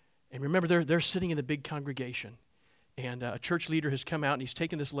 And remember, they're sitting in the big congregation, and a church leader has come out, and he's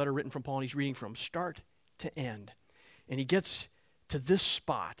taken this letter written from Paul, and he's reading from start to end. And he gets to this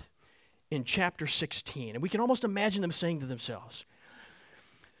spot in chapter 16, and we can almost imagine them saying to themselves,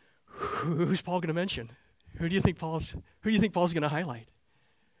 who's Paul going to mention? Who do you think Paul's going to highlight?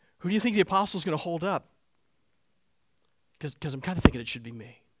 Who do you think the apostle's going to hold up? Because I'm kind of thinking it should be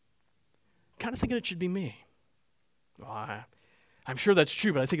me. Kind of thinking it should be me. Well, I'm sure that's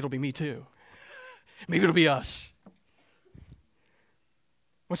true, but I think it'll be me too. Maybe it'll be us.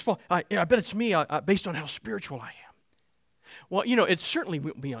 What's Paul? I bet it's me based on how spiritual I am. Well, it certainly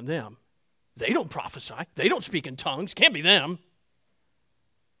won't be on them. They don't prophesy. They don't speak in tongues. Can't be them.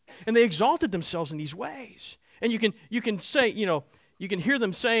 And they exalted themselves in these ways. And you can say, you can hear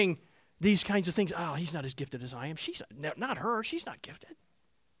them saying these kinds of things. Oh, he's not as gifted as I am. She's not her. She's not gifted.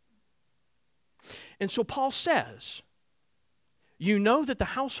 And so Paul says, you know that the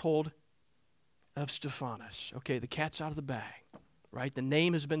household of Stephanas, okay, the cat's out of the bag, right? The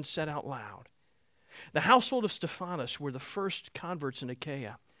name has been said out loud. The household of Stephanas were the first converts in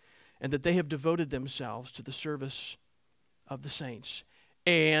Achaia, and that they have devoted themselves to the service of the saints.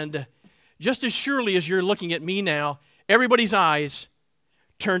 And just as surely as you're looking at me now, everybody's eyes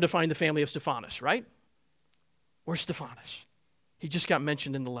turn to find the family of Stephanas, right? Where's Stephanas? He just got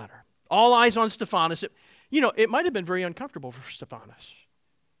mentioned in the letter. All eyes on Stephanas. It might have been very uncomfortable for Stephanas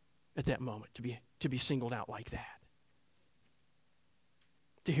at that moment to be singled out like that.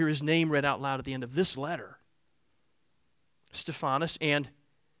 To hear his name read out loud at the end of this letter. Stephanas and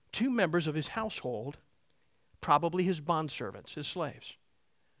 2 members of his household, probably his bondservants, his slaves,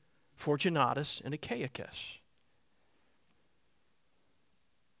 Fortunatus and Achaicus.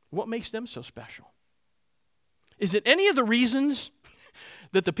 What makes them so special? Is it any of the reasons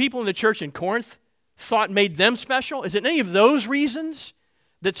that the people in the church in Corinth thought made them special? Is it any of those reasons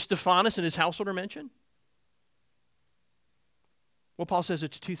that Stephanas and his household are mentioned? Well, Paul says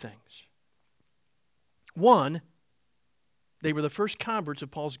it's 2 things. One, they were the first converts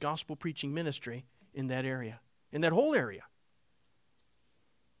of Paul's gospel preaching ministry in that area, in that whole area.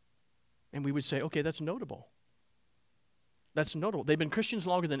 And we would say, okay, that's notable. That's notable. They've been Christians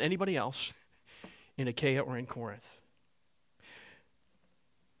longer than anybody else in Achaia or in Corinth.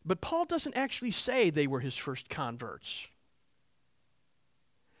 But Paul doesn't actually say they were his first converts.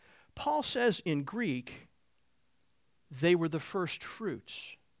 Paul says in Greek, they were the first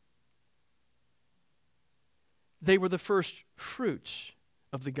fruits. They were the first fruits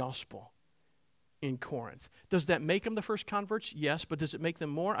of the gospel in Corinth. Does that make them the first converts? Yes, but does it make them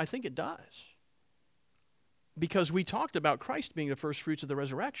more? I think it does. Because we talked about Christ being the first fruits of the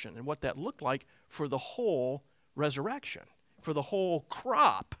resurrection and what that looked like for the whole resurrection, for the whole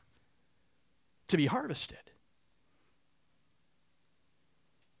crop to be harvested.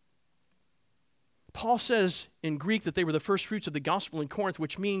 Paul says in Greek that they were the first fruits of the gospel in Corinth,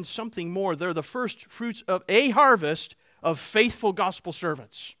 which means something more. They're the first fruits of a harvest of faithful gospel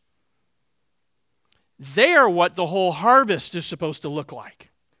servants. They are what the whole harvest is supposed to look like.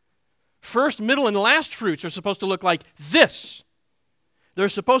 First, middle, and last fruits are supposed to look like this. They're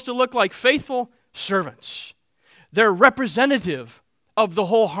supposed to look like faithful servants. They're representative of the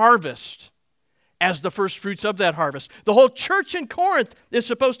whole harvest as the first fruits of that harvest. The whole church in Corinth is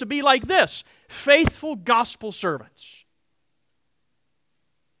supposed to be like this, faithful gospel servants.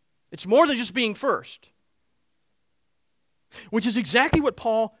 It's more than just being first, which is exactly what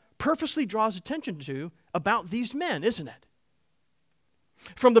Paul purposely draws attention to about these men, isn't it?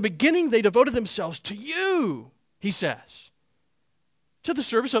 From the beginning, they devoted themselves to you, he says, to the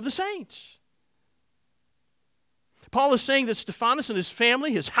service of the saints. Paul is saying that Stephanas and his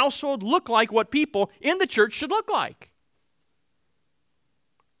family, his household, look like what people in the church should look like.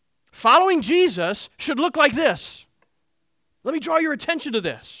 Following Jesus should look like this. Let me draw your attention to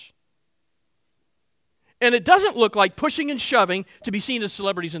this. And it doesn't look like pushing and shoving to be seen as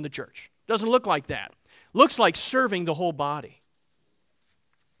celebrities in the church. It doesn't look like that. It looks like serving the whole body.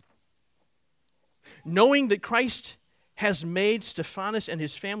 Knowing that Christ has made Stephanas and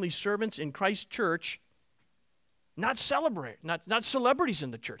his family servants in Christ's church, not celebrities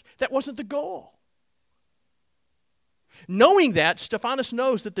in the church. That wasn't the goal. Knowing that, Stephanas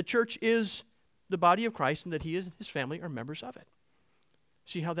knows that the church is the body of Christ and that he and his family are members of it.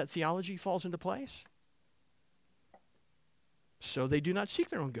 See how that theology falls into place? So they do not seek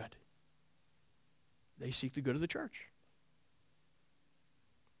their own good. They seek the good of the church.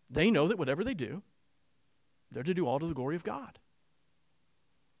 They know that whatever they do, they're to do all to the glory of God.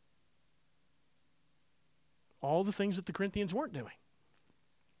 All the things that the Corinthians weren't doing.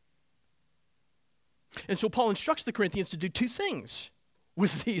 And so Paul instructs the Corinthians to do 2 things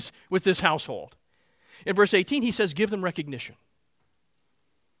with this household. In verse 18, he says, give them recognition.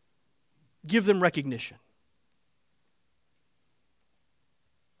 Give them recognition.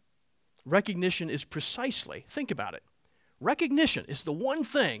 Recognition is precisely, think about it, recognition is the one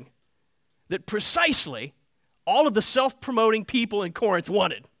thing that precisely all of the self-promoting people in Corinth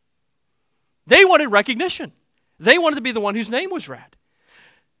wanted. They wanted recognition. They wanted to be the one whose name was read.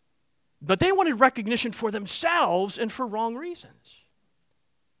 But they wanted recognition for themselves and for wrong reasons.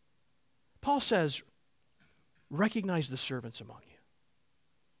 Paul says, recognize the servants among you.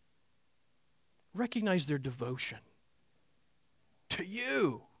 Recognize their devotion to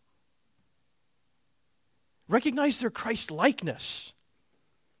you. Recognize their Christ-likeness,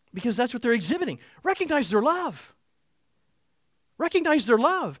 because that's what they're exhibiting. Recognize their love. Recognize their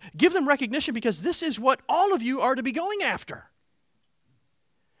love. Give them recognition, because this is what all of you are to be going after.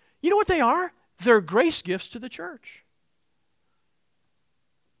 You know what they are? They're grace gifts to the church.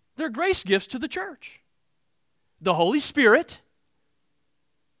 They're grace gifts to the church. The Holy Spirit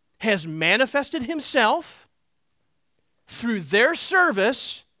has manifested himself through their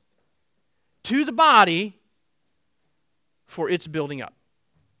service to the body for its building up.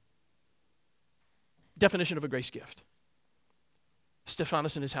 Definition of a grace gift.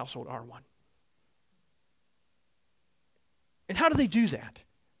 Stephanus and his household are one. And how do they do that?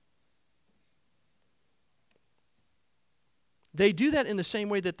 They do that in the same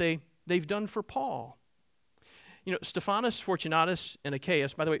way that they've done for Paul. You know, Stephanus, Fortunatus, and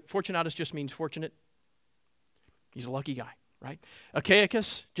Achaeus. By the way, Fortunatus just means fortunate. He's a lucky guy, right?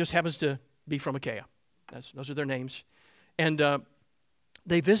 Achaicus just happens to be from Achaia. Those are their names. And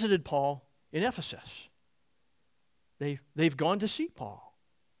they visited Paul in Ephesus. They've gone to see Paul.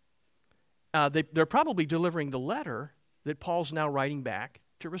 They're probably delivering the letter that Paul's now writing back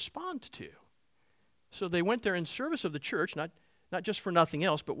to respond to. So they went there in service of the church, not just for nothing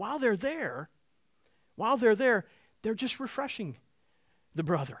else, but while they're there, they're just refreshing the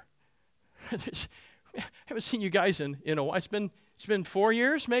brother. I haven't seen you guys in a while. It's been 4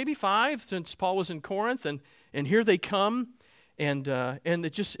 years, maybe 5, since Paul was in Corinth, and here they come, and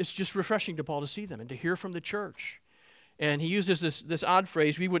it's just refreshing to Paul to see them and to hear from the church. And he uses this odd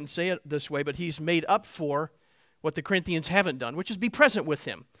phrase. We wouldn't say it this way, but he's made up for what the Corinthians haven't done, which is be present with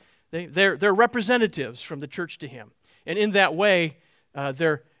him. They're representatives from the church to him, and in that way,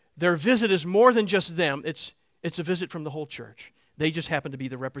 their visit is more than just them. It's a visit from the whole church. They just happen to be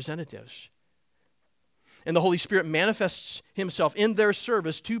the representatives. And the Holy Spirit manifests himself in their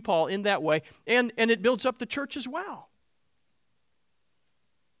service to Paul in that way, and it builds up the church as well.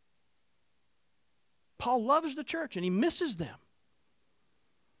 Paul loves the church, and he misses them.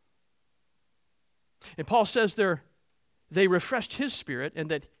 And Paul says they refreshed his spirit, and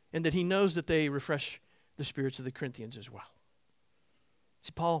that he knows that they refresh the spirits of the Corinthians as well.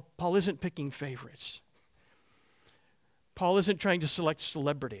 See, Paul isn't picking favorites. Paul isn't trying to select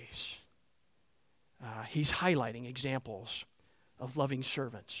celebrities. He's highlighting examples of loving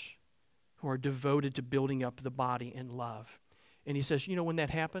servants who are devoted to building up the body in love. And he says, when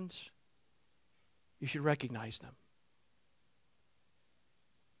that happens, you should recognize them.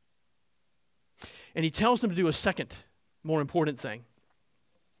 And he tells them to do a second, more important thing.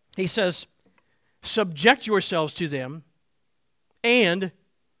 He says, subject yourselves to them and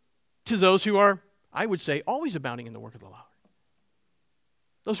to those who are, I would say, always abounding in the work of the Lord.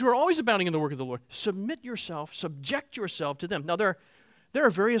 Those who are always abounding in the work of the Lord. Submit yourself, subject yourself to them. Now, there are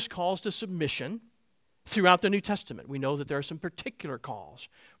various calls to submission throughout the New Testament. We know that there are some particular calls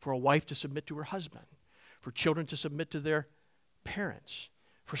for a wife to submit to her husband, for children to submit to their parents,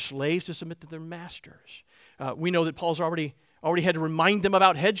 for slaves to submit to their masters. We know that Paul's already had to remind them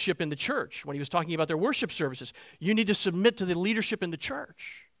about headship in the church when he was talking about their worship services. You need to submit to the leadership in the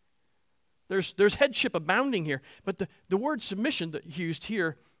church. There's headship abounding here. But the word submission that he used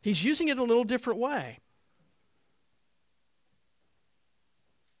here, he's using it in a little different way.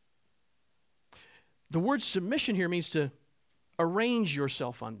 The word submission here means to arrange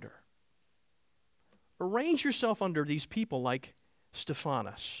yourself under. Arrange yourself under these people like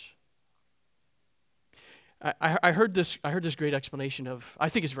Stephanus. I heard this great explanation of, I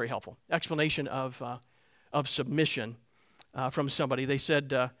think it's very helpful, explanation of submission from somebody. They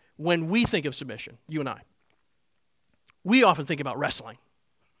said, when we think of submission, you and I, we often think about wrestling,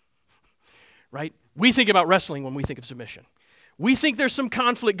 right? We think about wrestling when we think of submission. We think there's some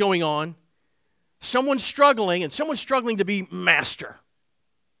conflict going on, someone's struggling, and someone's struggling to be master.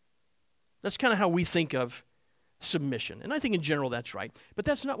 That's kind of how we think of submission. And I think in general that's right. But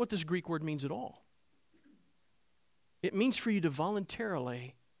that's not what this Greek word means at all. It means for you to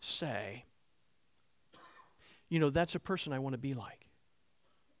voluntarily say, that's a person I want to be like.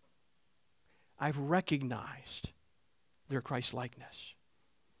 I've recognized their Christ-likeness.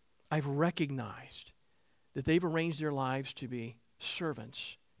 I've recognized that they've arranged their lives to be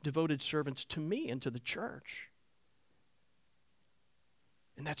servants, devoted servants to me and to the church.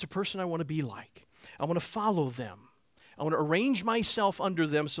 And that's a person I want to be like. I want to follow them. I want to arrange myself under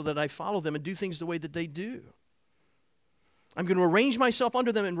them so that I follow them and do things the way that they do. I'm going to arrange myself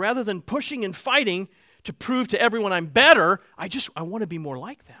under them, and rather than pushing and fighting to prove to everyone I'm better, I want to be more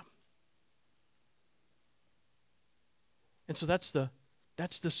like them. And so that's the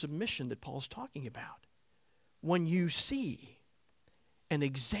submission that Paul's talking about. When you see an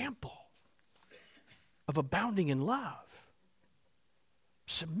example of abounding in love,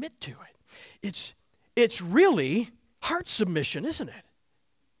 submit to it. It's really heart submission, isn't it?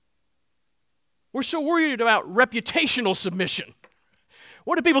 We're so worried about reputational submission.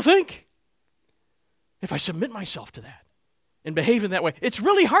 What do people think? If I submit myself to that and behave in that way, it's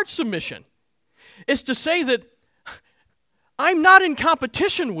really heart submission. It's to say that I'm not in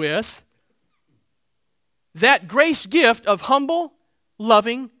competition with that grace gift of humble,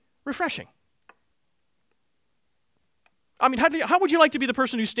 loving, refreshing. I mean, how would you like to be the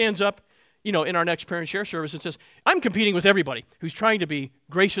person who stands up, in our next parent share service and says, I'm competing with everybody who's trying to be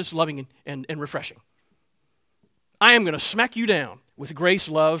gracious, loving, and refreshing. I am going to smack you down with grace,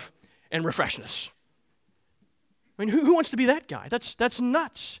 love, and refreshness. I mean, who wants to be that guy? That's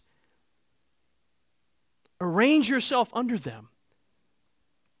nuts. Arrange yourself under them,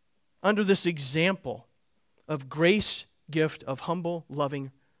 under this example of grace gift of humble,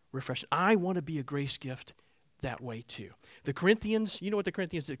 loving, refreshing. I want to be a grace gift that way too. The Corinthians, you know what the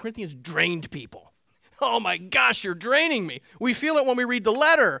Corinthians did? The Corinthians drained people. Oh my gosh, you're draining me. We feel it when we read the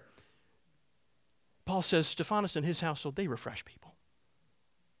letter. Paul says, Stephanas and his household, they refresh people.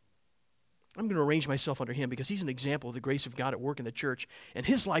 I'm going to arrange myself under him because he's an example of the grace of God at work in the church, and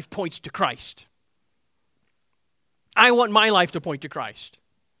his life points to Christ. I want my life to point to Christ.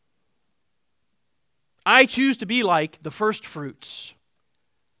 I choose to be like the first fruits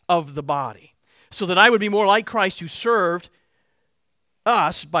of the body, so that I would be more like Christ, who served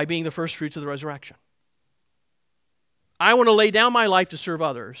us by being the first fruits of the resurrection. I want to lay down my life to serve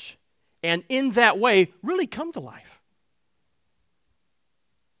others, and in that way, really come to life.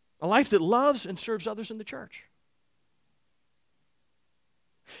 A life that loves and serves others in the church.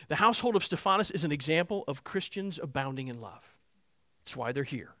 The household of Stephanas is an example of Christians abounding in love. That's why they're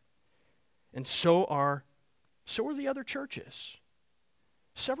here. And so are the other churches.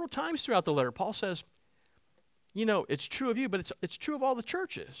 Several times throughout the letter, Paul says, it's true of you, but it's true of all the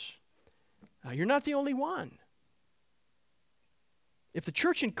churches. You're not the only one. If the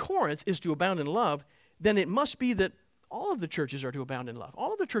church in Corinth is to abound in love, then it must be that all of the churches are to abound in love.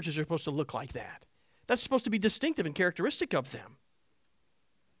 All of the churches are supposed to look like that. That's supposed to be distinctive and characteristic of them.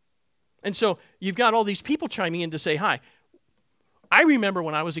 And so you've got all these people chiming in to say hi. I remember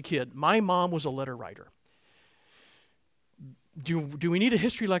when I was a kid, my mom was a letter writer. Do we need a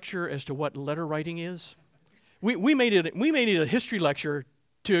history lecture as to what letter writing is? We made it a history lecture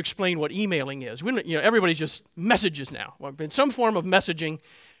to explain what emailing is. Everybody's just messages now. In some form of messaging.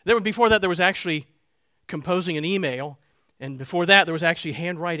 Before that, there was actually composing an email, and before that, there was actually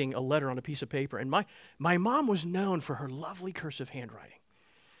handwriting a letter on a piece of paper. And my mom was known for her lovely cursive handwriting.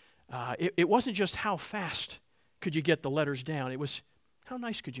 It wasn't just how fast could you get the letters down. It was how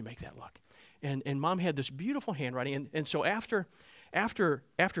nice could you make that look. And Mom had this beautiful handwriting. And so after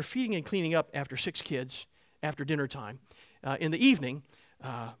feeding and cleaning up after 6 kids, after dinner time, in the evening,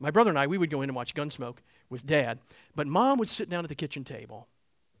 my brother and I, we would go in and watch Gunsmoke with Dad. But Mom would sit down at the kitchen table,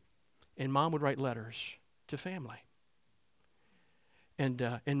 and Mom would write letters to family. And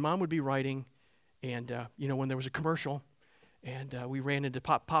Mom would be writing, and when there was a commercial, and we ran into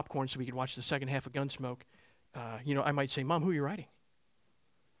popcorn so we could watch the second half of Gunsmoke, I might say, Mom, who are you writing?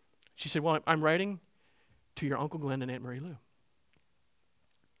 She said, well, I'm writing to your Uncle Glenn and Aunt Mary Lou.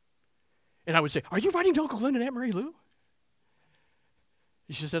 And I would say, are you writing to Uncle Glenn and Aunt Mary Lou?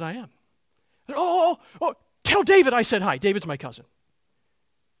 She said, I am. I said, oh, tell David I said hi. David's my cousin.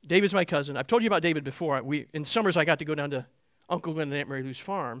 David's my cousin. I've told you about David before. In summers, I got to go down to Uncle Glenn and Aunt Mary Lou's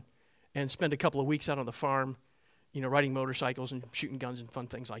farm and spend a couple of weeks out on the farm, riding motorcycles and shooting guns and fun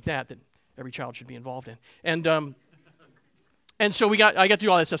things like that every child should be involved in. And so I got to do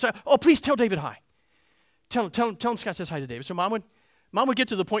all that stuff. So, please tell David hi. Tell him Scott says hi to David. So Mom would get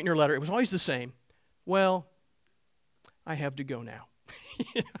to the point in her letter. It was always the same. Well, I have to go now.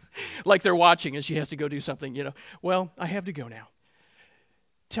 Like they're watching and she has to go do something, Well, I have to go now.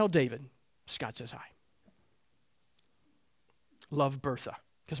 Tell David Scott says hi. Love, Bertha,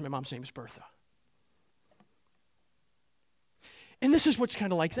 because my mom's name is Bertha. And this is what's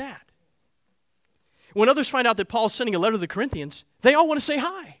kind of like that. When others find out that Paul's sending a letter to the Corinthians, they all want to say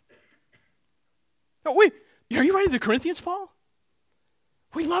hi. Oh, wait, are you writing to the Corinthians, Paul?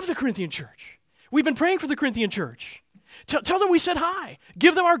 We love the Corinthian church. We've been praying for the Corinthian church. Tell them we said hi.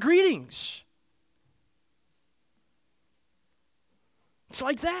 Give them our greetings. It's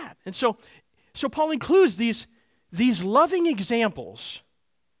like that. And so Paul includes these loving examples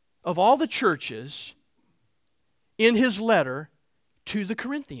of all the churches in his letter to the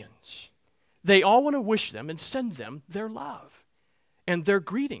Corinthians. They all want to wish them and send them their love and their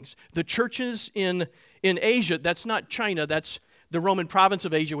greetings. The churches in Asia, that's not China, that's the Roman province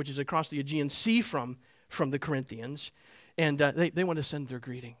of Asia, which is across the Aegean Sea from the Corinthians, and they want to send their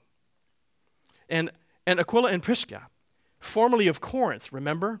greeting. And Aquila and Prisca, formerly of Corinth,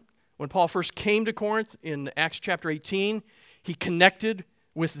 remember? When Paul first came to Corinth in Acts chapter 18, he connected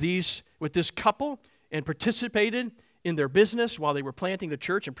with this couple and participated in their business while they were planting the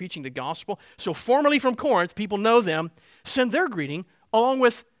church and preaching the gospel. So formerly from Corinth, people know them, send their greeting along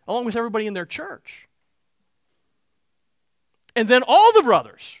with everybody in their church. And then all the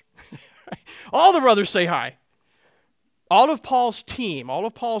brothers say hi. All of Paul's team, all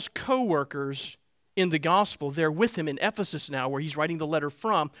of Paul's co-workers in the gospel, they're with him in Ephesus now, where he's writing the letter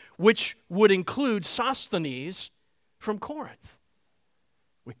from, which would include Sosthenes from Corinth.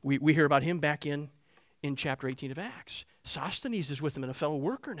 We hear about him back in chapter 18 of Acts. Sosthenes is with him and a fellow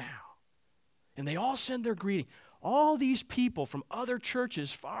worker now. And they all send their greeting. All these people from other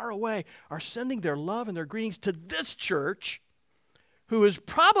churches far away are sending their love and their greetings to this church, who has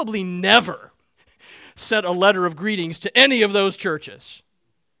probably never sent a letter of greetings to any of those churches.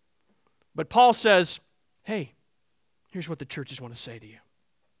 But Paul says, hey, here's what the churches want to say to you.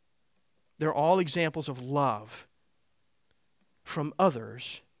 They're all examples of love from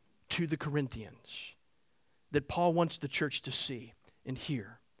others to the Corinthians that Paul wants the church to see and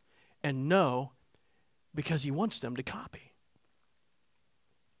hear and know, because he wants them to copy.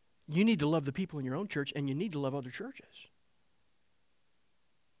 You need to love the people in your own church, and you need to love other churches.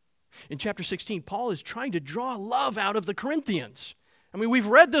 In chapter 16, Paul is trying to draw love out of the Corinthians. I mean, we've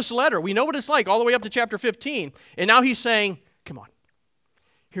read this letter. We know what it's like all the way up to chapter 15. And now he's saying, come on,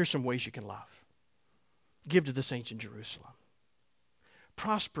 here's some ways you can love. Give to the saints in Jerusalem.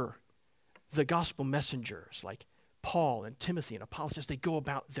 Prosper the gospel messengers like Paul and Timothy and Apollos as they go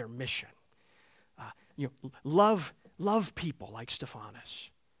about their mission. Love people like Stephanas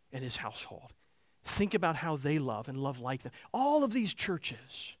and his household. Think about how they love and love like them. All of these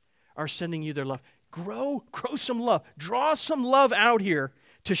churches are sending you their love. Grow some love. Draw some love out here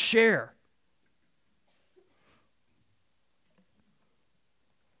to share.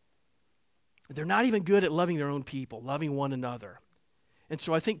 They're not even good at loving their own people, loving one another. And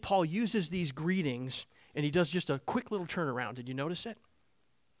so I think Paul uses these greetings, and he does just a quick little turnaround. Did you notice it?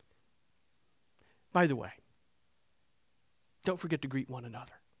 By the way, don't forget to greet one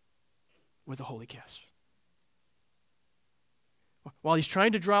another with a holy kiss. While he's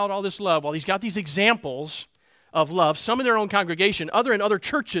trying to draw out all this love, while he's got these examples of love, some in their own congregation, other in other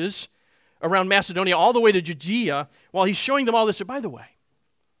churches around Macedonia, all the way to Judea, while he's showing them all this, by the way,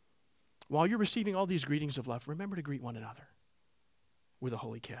 while you're receiving all these greetings of love, remember to greet one another with a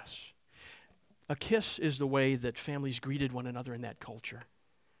holy kiss. A kiss is the way that families greeted one another in that culture.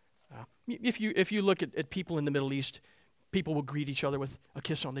 If you look at people in the Middle East, people will greet each other with a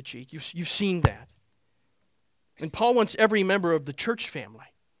kiss on the cheek. You've seen that. And Paul wants every member of the church family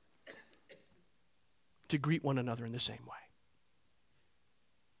to greet one another in the same way.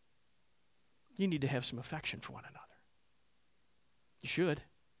 You need to have some affection for one another. You should.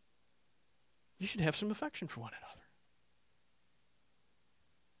 You should have some affection for one another.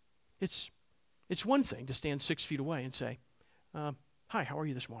 It's one thing to stand 6 feet away and say, hi, how are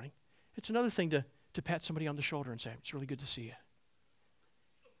you this morning? It's another thing to pat somebody on the shoulder and say, it's really good to see you.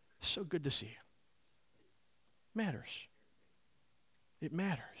 So good to see you. Matters. It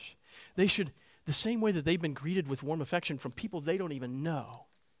matters. They should, the same way that they've been greeted with warm affection from people they don't even know,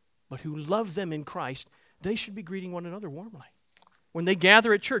 but who love them in Christ, they should be greeting one another warmly. When they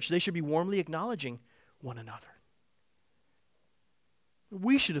gather at church, they should be warmly acknowledging one another.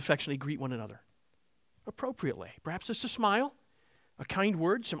 We should affectionately greet one another appropriately. Perhaps it's a smile, a kind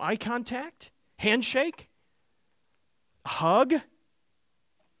word, some eye contact, handshake, a hug,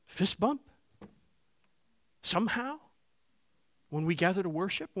 fist bump. Somehow, when we gather to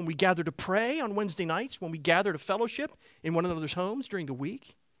worship, when we gather to pray on Wednesday nights, when we gather to fellowship in one another's homes during the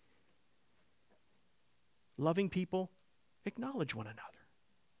week, loving people acknowledge one another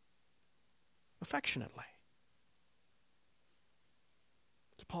affectionately.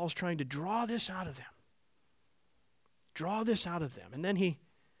 So Paul's trying to draw this out of them. Draw this out of them. And then he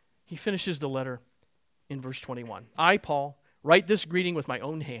finishes the letter in verse 21. I, Paul, write this greeting with my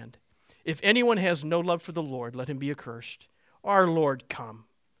own hand. If anyone has no love for the Lord, let him be accursed. Our Lord, come.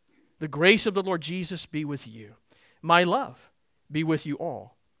 The grace of the Lord Jesus be with you. My love be with you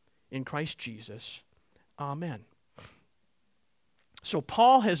all. In Christ Jesus. Amen. So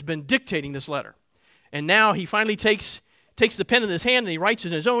Paul has been dictating this letter. And now he finally takes the pen in his hand and he writes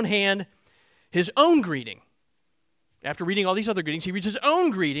in his own hand his own greeting. After reading all these other greetings, he reads his own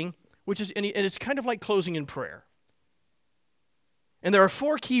greeting, and it's kind of like closing in prayer. And there are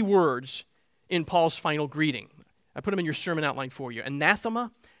 4 key words in Paul's final greeting. I put them in your sermon outline for you.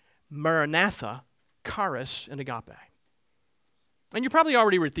 Anathema, Maranatha, Charis, and Agape. And you're probably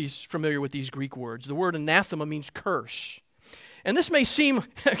already familiar with these Greek words. The word anathema means curse. And this may seem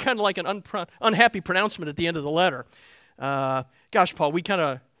kind of like an unhappy pronouncement at the end of the letter. Gosh, Paul,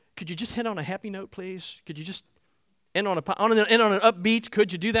 could you just hit on a happy note, please? Could you just end on an upbeat?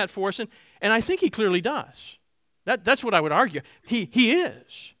 Could you do that for us? And I think he clearly does. That's what I would argue. He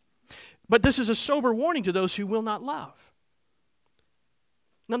is. But this is a sober warning to those who will not love.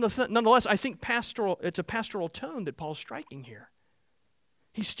 Nonetheless, I think it's a pastoral tone that Paul's striking here.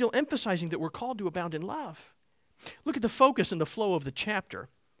 He's still emphasizing that we're called to abound in love. Look at the focus and the flow of the chapter.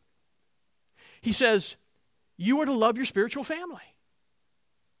 He says, you are to love your spiritual family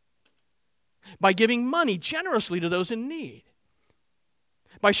by giving money generously to those in need,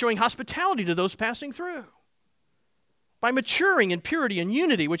 by showing hospitality to those passing through, by maturing in purity and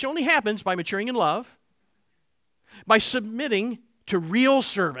unity, which only happens by maturing in love, by submitting to real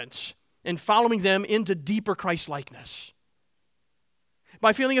servants and following them into deeper Christ-likeness,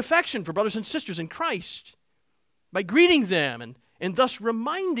 by feeling affection for brothers and sisters in Christ, by greeting them and thus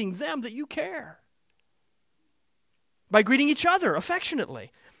reminding them that you care, by greeting each other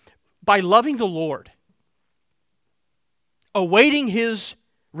affectionately, by loving the Lord, awaiting His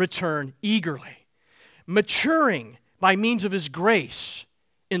return eagerly, maturing by means of His grace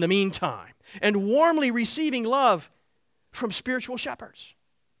in the meantime, and warmly receiving love from spiritual shepherds.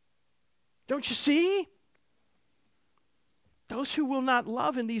 Don't you see? Those who will not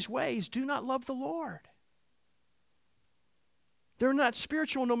love in these ways do not love the Lord. They're not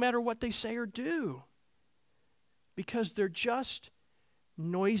spiritual no matter what they say or do, because they're just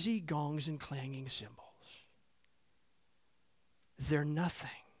noisy gongs and clanging cymbals. They're nothing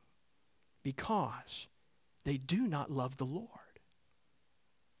because they do not love the Lord.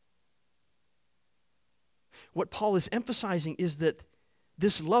 What Paul is emphasizing is that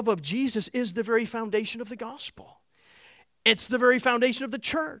this love of Jesus is the very foundation of the gospel. It's the very foundation of the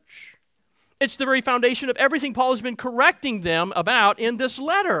church. It's the very foundation of everything Paul has been correcting them about in this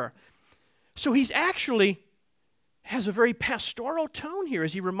letter. So he's actually has a very pastoral tone here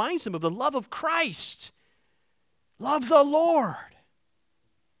as he reminds them of the love of Christ. Love the Lord.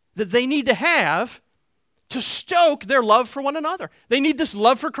 That they need to have to stoke their love for one another. They need this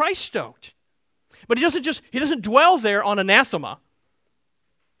love for Christ stoked. But he doesn't dwell there on anathema.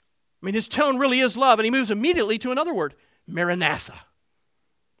 I mean, his tone really is love, and he moves immediately to another word, Maranatha.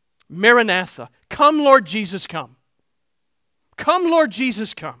 Maranatha. Come, Lord Jesus, come. Come, Lord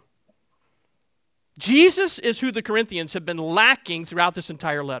Jesus, come. Jesus is who the Corinthians have been lacking throughout this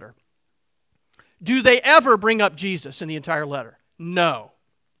entire letter. Do they ever bring up Jesus in the entire letter? No.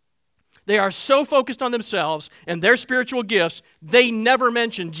 They are so focused on themselves and their spiritual gifts, they never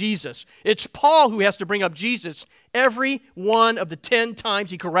mention Jesus. It's Paul who has to bring up Jesus every one of the 10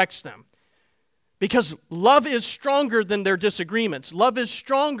 times he corrects them. Because love is stronger than their disagreements. Love is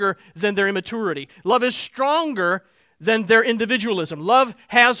stronger than their immaturity. Love is stronger than their individualism. Love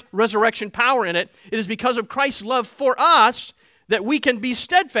has resurrection power in it. It is because of Christ's love for us that we can be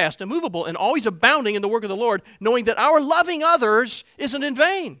steadfast, immovable, and always abounding in the work of the Lord, knowing that our loving others isn't in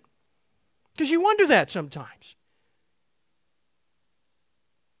vain. Because you wonder that sometimes.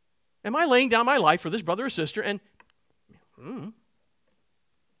 Am I laying down my life for this brother or sister and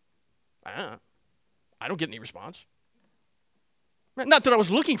I don't get any response? Not that I was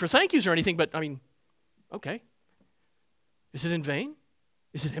looking for thank yous or anything, but I mean, okay. Is it in vain?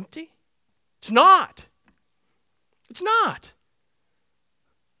 Is it empty? It's not. It's not.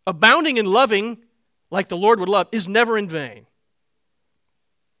 Abounding in loving like the Lord would love is never in vain.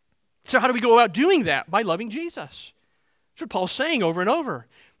 So how do we go about doing that? By loving Jesus. That's what Paul's saying over and over.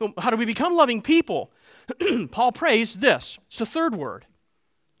 Well, how do we become loving people? Paul prays this. It's the third word.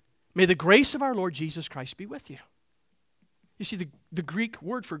 May the grace of our Lord Jesus Christ be with you. You see, the Greek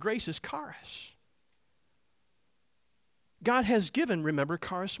word for grace is charis. God has given, remember,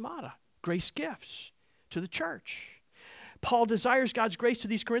 charismata, grace gifts, to the church. Paul desires God's grace to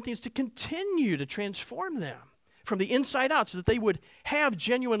these Corinthians to continue to transform them from the inside out so that they would have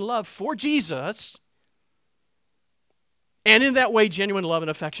genuine love for Jesus and in that way genuine love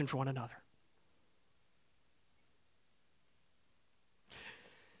and affection for one another.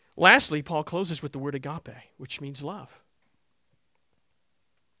 Lastly, Paul closes with the word agape, which means love.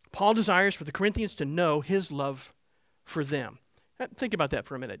 Paul desires for the Corinthians to know his love for them. Think about that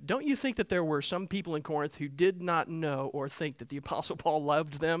for a minute. Don't you think that there were some people in Corinth who did not know or think that the Apostle Paul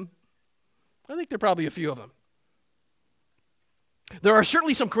loved them? I think there are probably a few of them. There are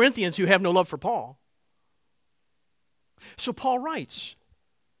certainly some Corinthians who have no love for Paul. So Paul writes,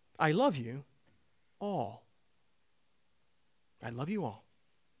 I love you all. I love you all.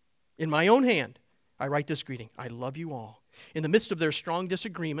 In my own hand, I write this greeting. I love you all. In the midst of their strong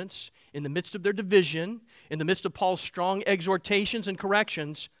disagreements, in the midst of their division, in the midst of Paul's strong exhortations and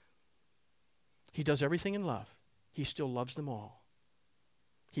corrections, he does everything in love. He still loves them all.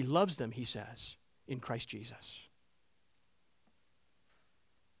 He loves them, he says, in Christ Jesus.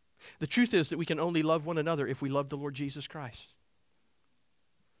 The truth is that we can only love one another if we love the Lord Jesus Christ.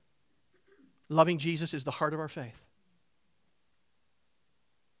 Loving Jesus is the heart of our faith.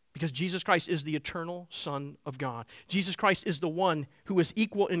 Because Jesus Christ is the eternal Son of God. Jesus Christ is the one who is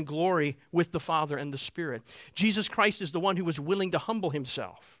equal in glory with the Father and the Spirit. Jesus Christ is the one who was willing to humble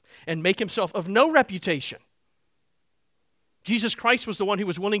himself and make himself of no reputation. Jesus Christ was the one who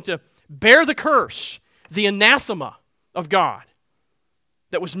was willing to bear the curse, the anathema of God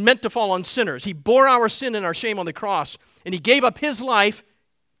that was meant to fall on sinners. He bore our sin and our shame on the cross, and he gave up his life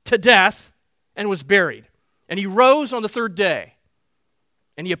to death and was buried. And he rose on the third day.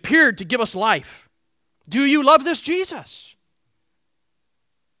 And he appeared to give us life. Do you love this Jesus?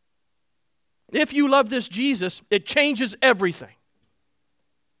 If you love this Jesus, it changes everything.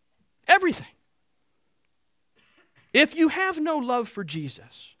 Everything. If you have no love for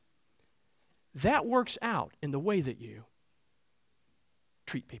Jesus, that works out in the way that you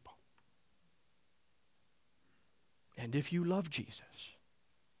treat people. And if you love Jesus,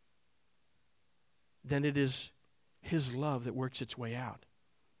 then it is his love that works its way out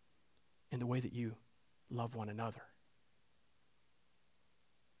in the way that you love one another.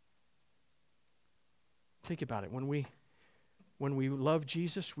 Think about it. When we love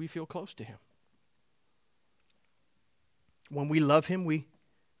Jesus, we feel close to him. When we love him,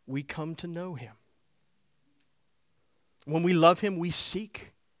 we come to know him. When we love him, we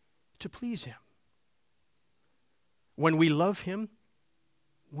seek to please him. When we love him,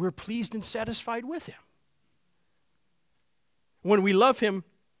 we're pleased and satisfied with him. When we love him,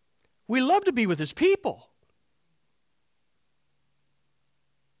 we love to be with his people.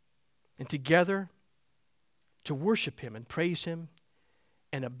 And together to worship him and praise him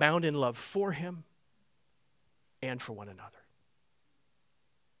and abound in love for him and for one another.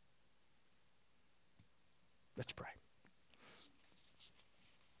 Let's pray.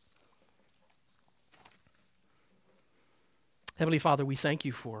 Heavenly Father, we thank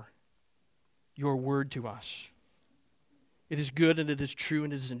you for your word to us. It is good and it is true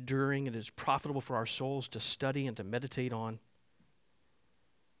and it is enduring and it is profitable for our souls to study and to meditate on.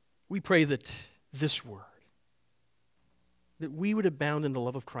 We pray that this word, that we would abound in the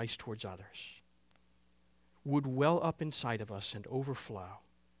love of Christ towards others, would well up inside of us and overflow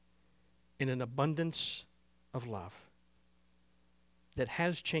in an abundance of love that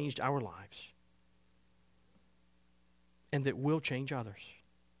has changed our lives and that will change others.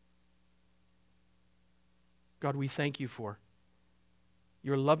 God, we thank you for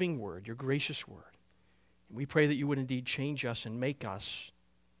your loving word, your gracious word. And we pray that you would indeed change us and make us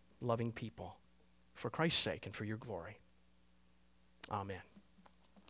loving people for Christ's sake and for your glory. Amen.